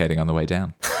suffocating on the way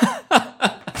down.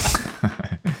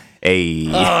 Hey.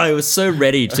 Oh, I was so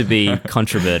ready to be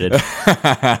controverted.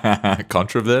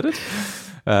 Controverted?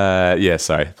 Yeah,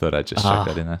 sorry. Thought I'd just chuck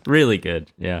that in there. Really good.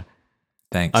 Yeah.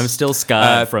 Thanks. I'm still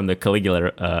scarred from the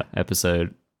Caligula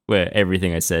episode where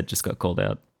everything I said just got called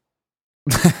out.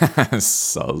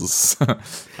 Soz.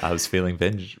 I was feeling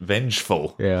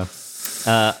vengeful. Yeah.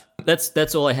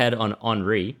 That's all I had on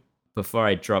Henri. Before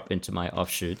I drop into my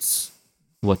offshoots,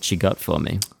 what you got for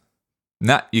me?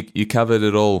 Nah, you covered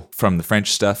it all, from the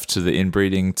French stuff to the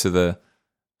inbreeding to the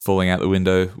falling out the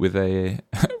window with an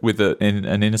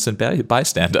innocent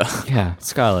bystander. Yeah,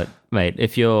 Scarlet, mate,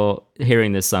 if you're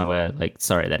hearing this somewhere, like,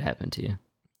 sorry that happened to you.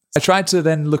 I tried to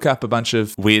then look up a bunch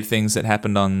of weird things that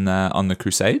happened on the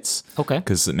Crusades. Okay.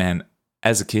 Because, man,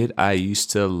 as a kid, I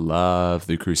used to love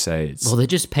the Crusades. Well, they're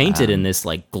just painted in this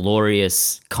like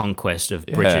glorious conquest of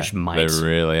British might. They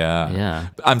really are. Yeah.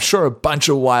 I'm sure a bunch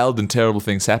of wild and terrible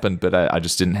things happened, but I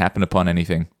just didn't happen upon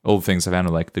anything. All the things I found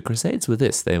were like, the Crusades were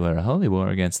this, they were a holy war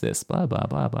against this, blah, blah,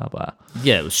 blah, blah, blah.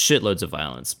 Yeah, it was shitloads of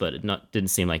violence, but it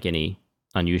didn't seem like any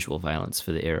unusual violence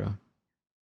for the era.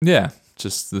 Yeah,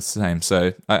 just the same.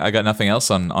 So I got nothing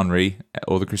else on Henri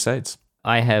or the Crusades.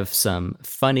 I have some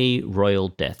funny royal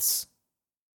deaths.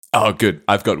 Oh, good.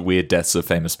 I've got weird deaths of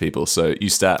famous people, so you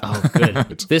start. Oh,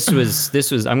 good. This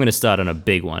was. I'm going to start on a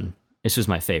big one. This was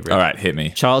my favorite. All right, hit me.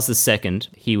 Charles II.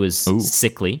 He was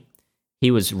sickly. He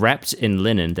was wrapped in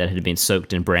linen that had been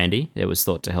soaked in brandy. It was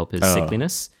thought to help his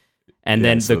sickliness. And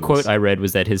then the quote I read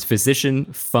was that his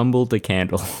physician fumbled the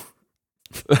candle.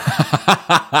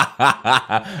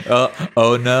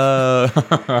 Oh no!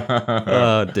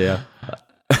 Oh dear.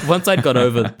 Once I'd got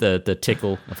over the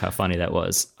tickle of how funny that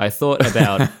was, I thought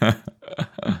about,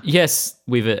 yes,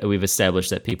 we've established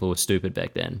that people were stupid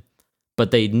back then,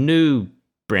 but they knew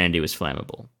brandy was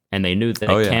flammable, and they knew that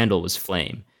a candle was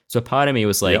flame. So part of me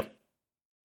was like,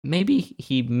 maybe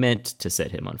he meant to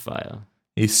set him on fire.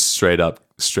 He straight up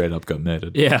got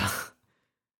murdered. Yeah.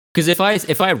 Because if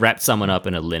I wrapped someone up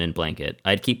in a linen blanket,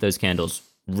 I'd keep those candles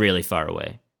really far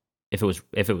away if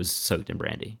it was soaked in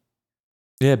brandy.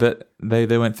 Yeah, but they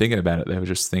weren't thinking about it. They were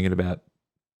just thinking about,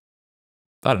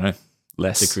 I don't know,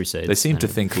 less. The Crusades. They seem to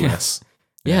think less.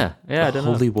 Yeah, I don't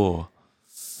know. Holy war.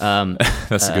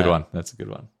 That's a good one. That's a good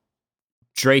one.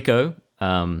 Draco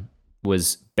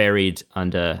was buried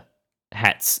under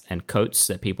hats and coats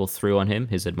that people threw on him,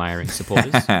 his admiring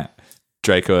supporters.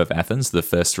 Draco of Athens, the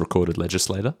first recorded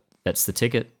legislator. That's the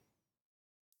ticket.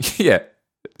 Yeah,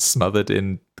 smothered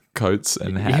in coats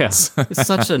and hats. Yeah, it's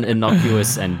such an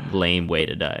innocuous and lame way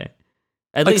to die.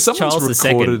 At Like, least someone's Charles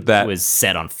II recorded that- was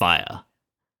set on fire.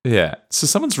 Yeah, so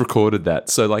someone's recorded that.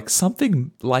 So, like,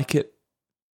 something like it.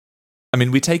 I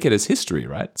mean, we take it as history,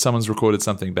 right? Someone's recorded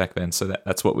something back then, so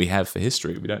that's what we have for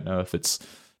history. We don't know if it's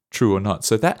true or not.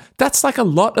 So that's like a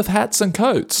lot of hats and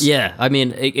coats. Yeah, I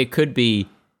mean, it could be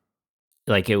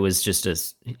like it was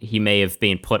just he may have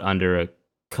been put under a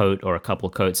coat or a couple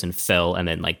coats and fell, and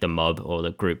then like the mob or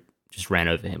the group just ran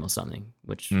over him or something.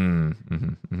 Which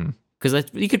because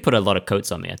you could put a lot of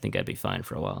coats on me, I think I'd be fine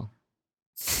for a while.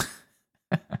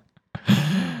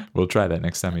 We'll try that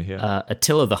next time you're here.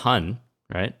 Attila the Hun,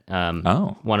 right?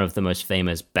 Oh. One of the most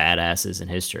famous badasses in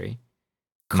history,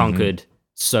 conquered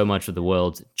so much of the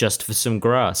world just for some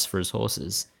grass for his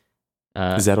horses.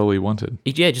 Is that all he wanted?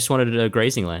 Yeah, just wanted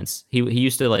grazing lands. He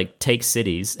used to like take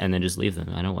cities and then just leave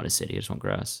them. I don't want a city, I just want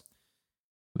grass.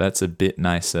 That's a bit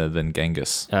nicer than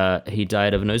Genghis. He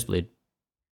died of a nosebleed.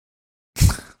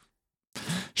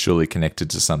 Surely connected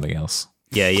to something else.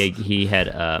 Yeah, he had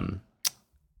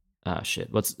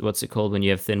shit. What's it called when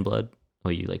you have thin blood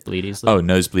or you like bleed easily? Oh,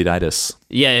 nosebleeditis.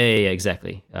 Yeah,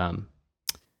 exactly.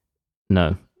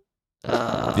 No.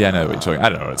 Yeah, I know what you're talking. I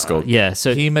don't know what it's called. Yeah,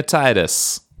 so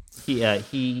hematitis. He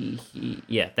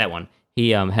that one. He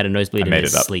had a nosebleed in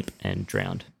his sleep and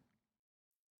drowned.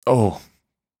 Oh,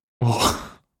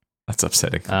 that's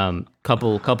upsetting.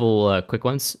 Couple quick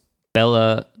ones.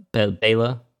 Bela,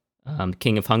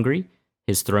 King of Hungary,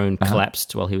 his throne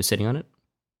collapsed while he was sitting on it.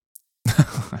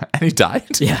 And he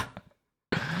died? Yeah.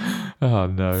 Oh,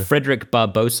 no. Frederick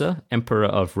Barbarossa, Emperor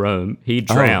of Rome, he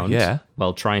drowned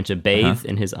while trying to bathe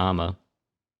in his armor.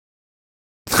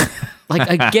 Like,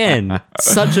 again,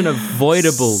 such an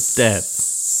avoidable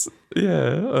death.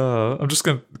 Yeah. I'm just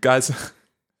going to... Guys,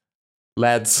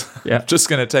 lads, Yeah. I'm just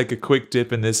going to take a quick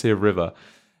dip in this here river.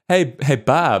 Hey,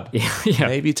 Barb. Yeah.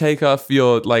 Maybe take off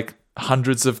your, like,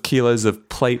 hundreds of kilos of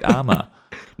plate armor.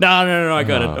 No, I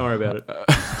got it. Don't worry about it.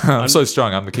 I'm so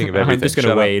strong. I'm the king of everything. I'm just going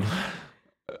to wade.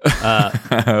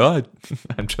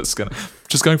 I'm just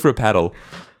going for a paddle.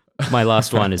 My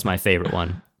last one is my favorite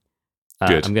one.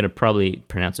 Good. I'm going to probably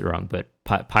pronounce it wrong, but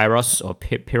Pyros or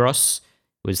Pyrrhos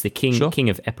was the king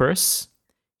of Epirus.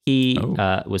 He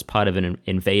was part of an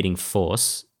invading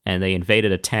force, and they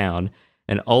invaded a town.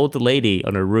 An old lady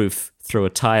on a roof threw a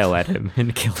tile at him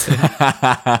and killed him.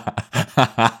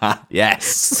 Yes.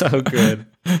 So good.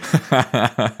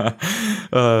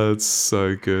 Oh, it's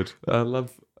so good.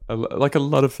 Like a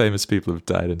lot of famous people have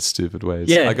died in stupid ways.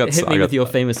 Yeah, hit me with your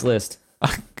famous list.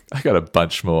 I got a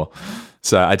bunch more.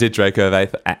 So I did Draco of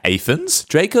Athens.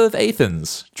 Draco of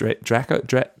Athens.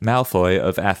 Malfoy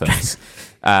of Athens.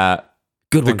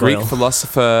 Good one, the Greek Grail.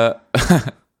 philosopher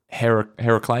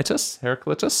Heraclitus.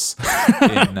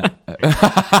 I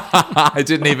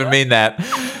didn't even mean that.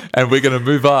 And we're going to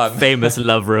move on. Famous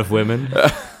lover of women.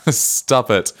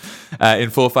 Stop it. In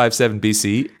 457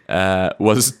 BC,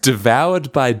 was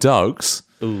devoured by dogs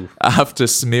after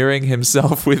smearing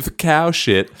himself with cow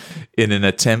shit in an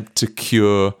attempt to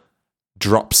cure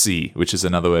dropsy, which is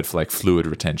another word for like fluid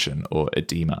retention or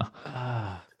edema.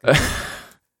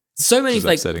 So many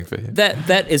like upsetting for him.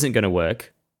 That isn't going to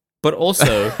work. But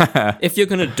also, if you're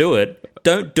going to do it,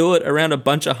 don't do it around a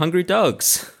bunch of hungry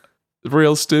dogs.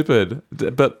 Real stupid.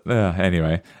 But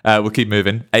anyway, we'll keep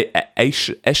moving.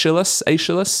 Aeschylus,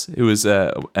 who was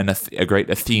a great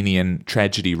Athenian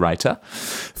tragedy writer,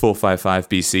 455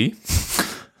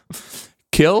 BC,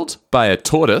 killed by a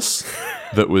tortoise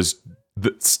that was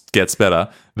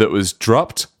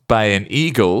dropped by an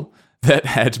eagle that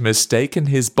had mistaken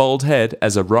his bald head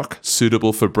as a rock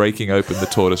suitable for breaking open the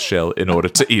tortoise shell in order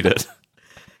to eat it.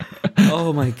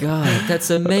 Oh my God,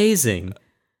 that's amazing.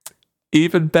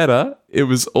 Even better, it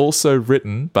was also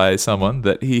written by someone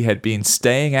that he had been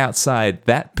staying outside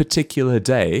that particular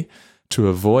day to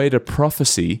avoid a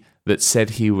prophecy that said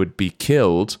he would be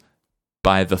killed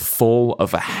by the fall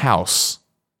of a house.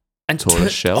 And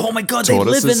tortoise shell. Oh my God, they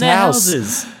live in their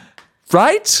houses.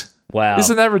 Right? Wow.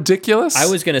 Isn't that ridiculous? I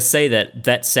was going to say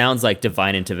that sounds like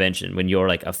divine intervention when you're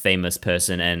like a famous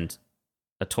person and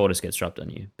a tortoise gets dropped on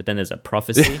you. But then there's a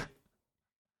prophecy.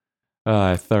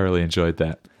 I thoroughly enjoyed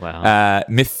that. Wow.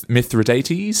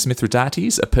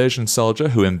 Mithridates, a Persian soldier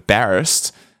who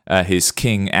embarrassed his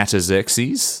king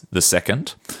Artaxerxes II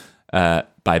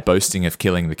by boasting of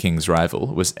killing the king's rival,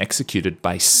 was executed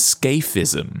by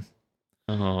scaphism,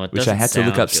 which I had to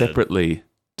look up separately.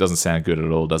 Doesn't sound good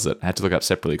at all, does it? I had to look up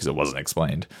separately because it wasn't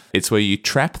explained. It's where you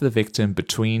trap the victim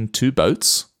between two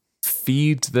boats,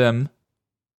 feed them,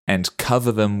 and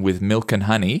cover them with milk and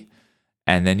honey,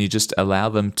 and then you just allow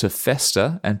them to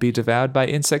fester and be devoured by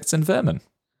insects and vermin.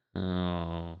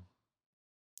 Oh.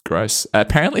 Gross.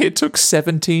 Apparently it took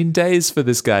 17 days for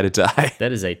this guy to die.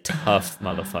 That is a tough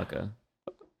motherfucker.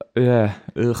 Yeah.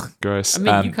 Ugh, gross. I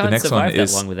mean, you can't survive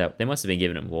that long without... They must have been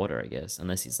giving him water, I guess,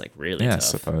 unless he's like really tough. I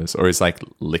suppose. Or he's like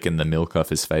licking the milk off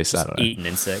his face. Just I don't know. Eating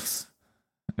insects.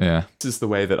 Yeah. This is the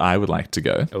way that I would like to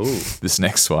go. Ooh. This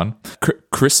next one.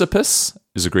 Chrysippus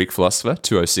is a Greek philosopher,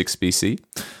 206 BC.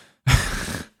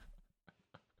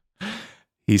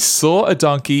 He saw a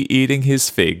donkey eating his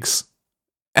figs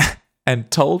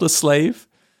and told a slave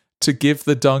to give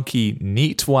the donkey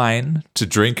neat wine to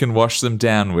drink and wash them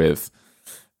down with.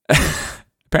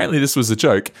 Apparently this was a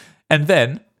joke. And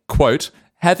then, quote,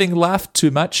 having laughed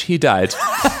too much, he died.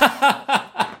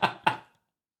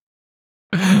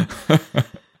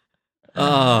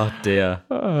 Oh, dear.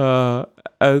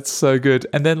 It's so good.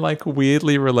 And then, like,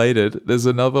 weirdly related, there's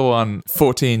another one,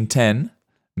 1410,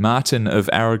 Martin of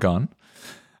Aragon.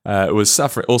 Was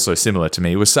suffering, also similar to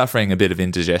me, was suffering a bit of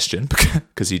indigestion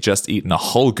because he'd just eaten a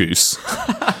whole goose.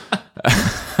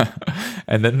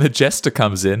 And then the jester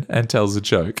comes in and tells a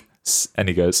joke. And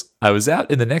he goes, I was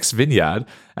out in the next vineyard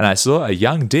and I saw a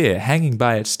young deer hanging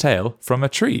by its tail from a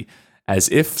tree, as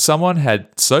if someone had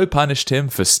so punished him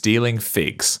for stealing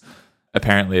figs.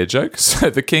 Apparently a joke. So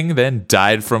the king then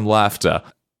died from laughter.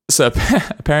 So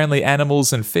apparently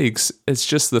animals and figs, it's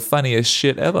just the funniest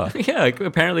shit ever. Yeah,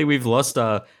 apparently we've lost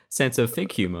our sense of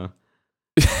fig humor.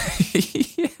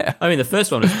 Yeah. I mean, the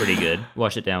first one was pretty good.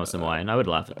 Wash it down with some wine. I would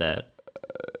laugh at that.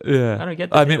 Yeah. I don't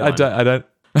get the deer one. I don't.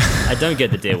 I don't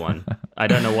get the deer one. I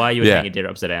don't know why you would hang a deer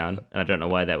upside down, and I don't know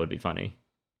why that would be funny.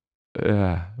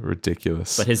 Yeah,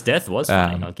 ridiculous. But his death was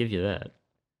funny. I'll give you that.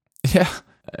 Yeah.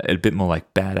 A bit more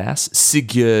like badass.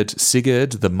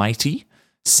 Sigurd the Mighty,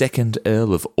 2nd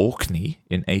Earl of Orkney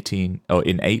in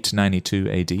 892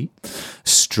 AD,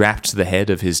 strapped the head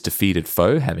of his defeated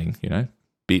foe, having,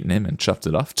 beaten him and chopped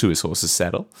it off, to his horse's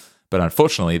saddle. But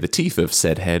unfortunately, the teeth of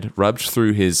said head rubbed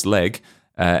through his leg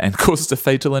and caused a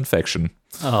fatal infection.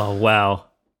 Oh, wow.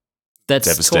 That's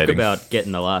devastating. Talk about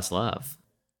getting the last laugh.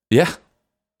 Yeah.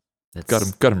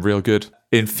 Got him real good.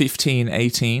 In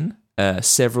 1518,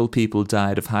 several people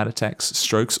died of heart attacks,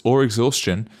 strokes, or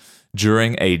exhaustion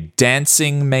during a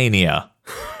dancing mania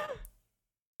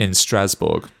in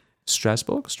Strasbourg.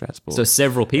 Strasbourg? So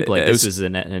several people. This was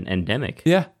an endemic.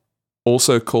 Yeah.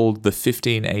 Also called the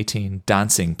 1518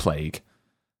 dancing plague.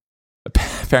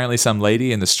 Apparently some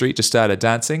lady in the street just started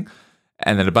dancing,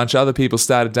 and then a bunch of other people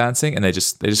started dancing, and they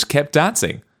just kept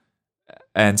dancing.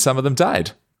 And some of them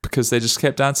died because they just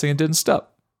kept dancing and didn't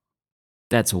stop.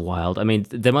 That's wild. I mean,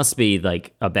 there must be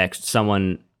like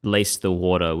someone laced the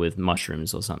water with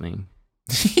mushrooms or something.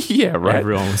 Yeah, right.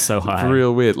 Everyone was so high.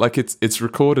 Real weird. Like it's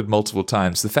recorded multiple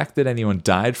times. The fact that anyone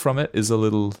died from it is a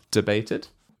little debated.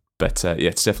 But yeah,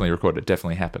 it's definitely recorded. It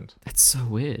definitely happened. That's so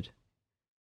weird.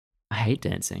 I hate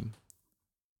dancing.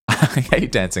 I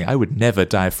hate dancing. I would never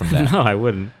die from that. No, I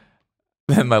wouldn't.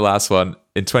 Then my last one.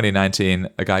 In 2019,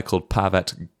 a guy called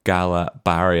Parvat Gala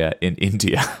Baria in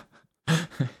India.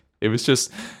 It was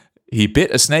just, he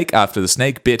bit a snake after the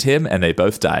snake bit him, and they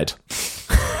both died.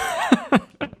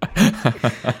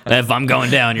 If I'm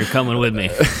going down, you're coming with me.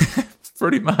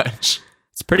 Pretty much.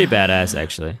 It's pretty badass,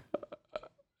 actually.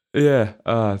 Yeah,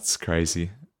 it's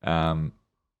crazy. That's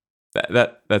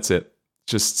it.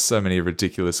 Just so many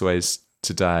ridiculous ways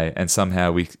to die, and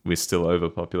somehow we're still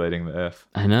overpopulating the earth.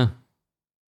 I know.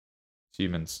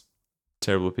 Humans,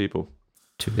 terrible people.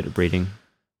 Too good at breeding.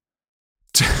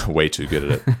 Way too good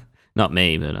at it. Not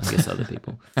me, but I guess other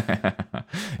people.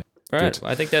 Right.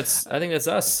 I think that's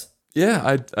us.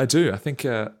 Yeah, I do. I think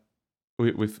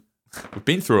we've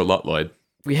been through a lot, Lloyd.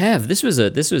 We have.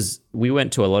 We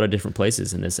went to a lot of different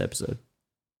places in this episode.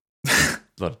 A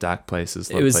lot of dark places.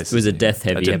 It was a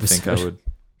death-heavy episode. I didn't think I would.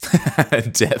 A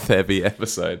death-heavy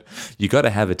episode. You got to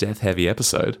have a death-heavy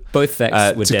episode. Both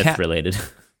facts were death-related.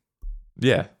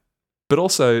 Yeah. But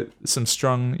also some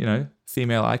strong,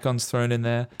 female icons thrown in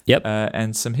there. Yep.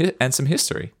 And some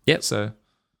history. Yep. So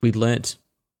we learnt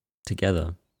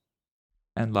together.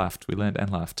 And laughed. We learned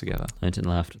and laughed together. Learnt and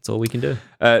laughed. It's all we can do.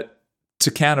 To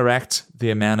counteract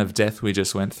the amount of death we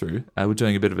just went through, we're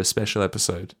doing a bit of a special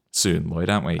episode soon,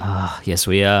 Lloyd, aren't we? Yes,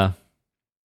 we are.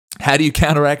 How do you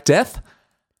counteract death?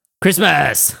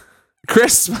 Christmas!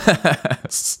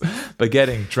 By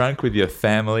getting drunk with your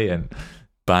family and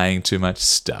buying too much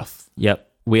stuff. Yep.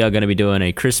 We are going to be doing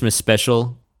a Christmas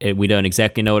special. We don't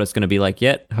exactly know what it's going to be like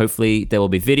yet. Hopefully there will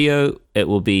be video. It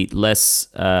will be less,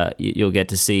 you'll get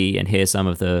to see and hear some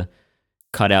of the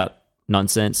cutout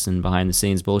nonsense and behind the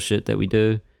scenes bullshit that we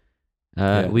do.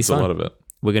 It's a lot of it.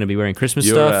 We're going to be wearing Christmas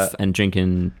stuff and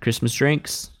drinking Christmas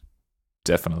drinks.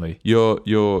 Definitely.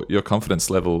 Your confidence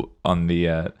level on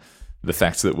the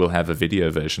fact that we'll have a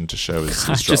video version to show is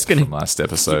dropped from last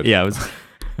episode. Yeah,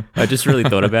 I just really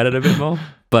thought about it a bit more,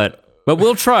 but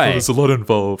we'll try. There's a lot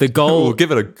involved. The goal. We'll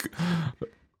give it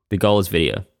The goal is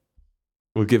video.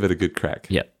 We'll give it a good crack.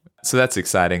 Yeah. So that's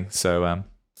exciting. So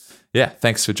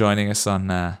thanks for joining us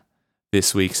on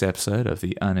this week's episode of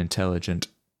the Unintelligent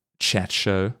Chat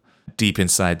Show, deep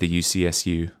inside the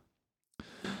UCSU.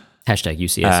 Hashtag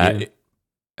UCSU.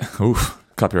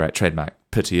 Copyright, trademark,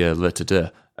 petit le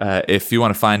de. If you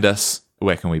want to find us,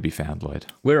 where can we be found, Lloyd?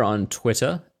 We're on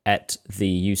Twitter at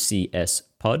the UCS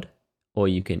Pod, or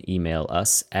you can email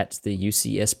us at the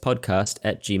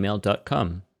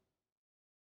UCSpodcast@gmail.com.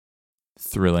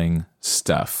 Thrilling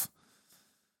stuff.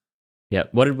 Yeah.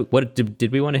 What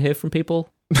did we want to hear from people?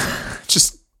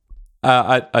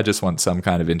 I just want some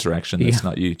kind of interaction that's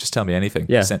not you. Just tell me anything.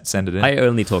 Yeah. Send it in. I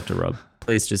only talk to Rob.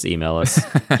 Please just email us.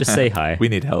 Just say hi. We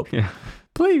need help. Yeah.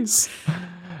 Please.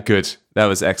 Good. That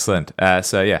was excellent.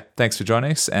 Thanks for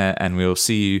joining us, and we'll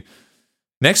see you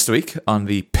next week on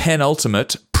the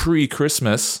penultimate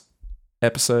pre-Christmas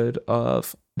episode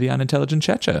of the Unintelligent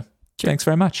Chat Show. Thanks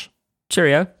very much.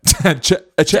 Cheerio. Bye.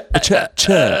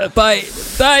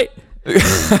 Bye.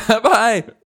 Bye.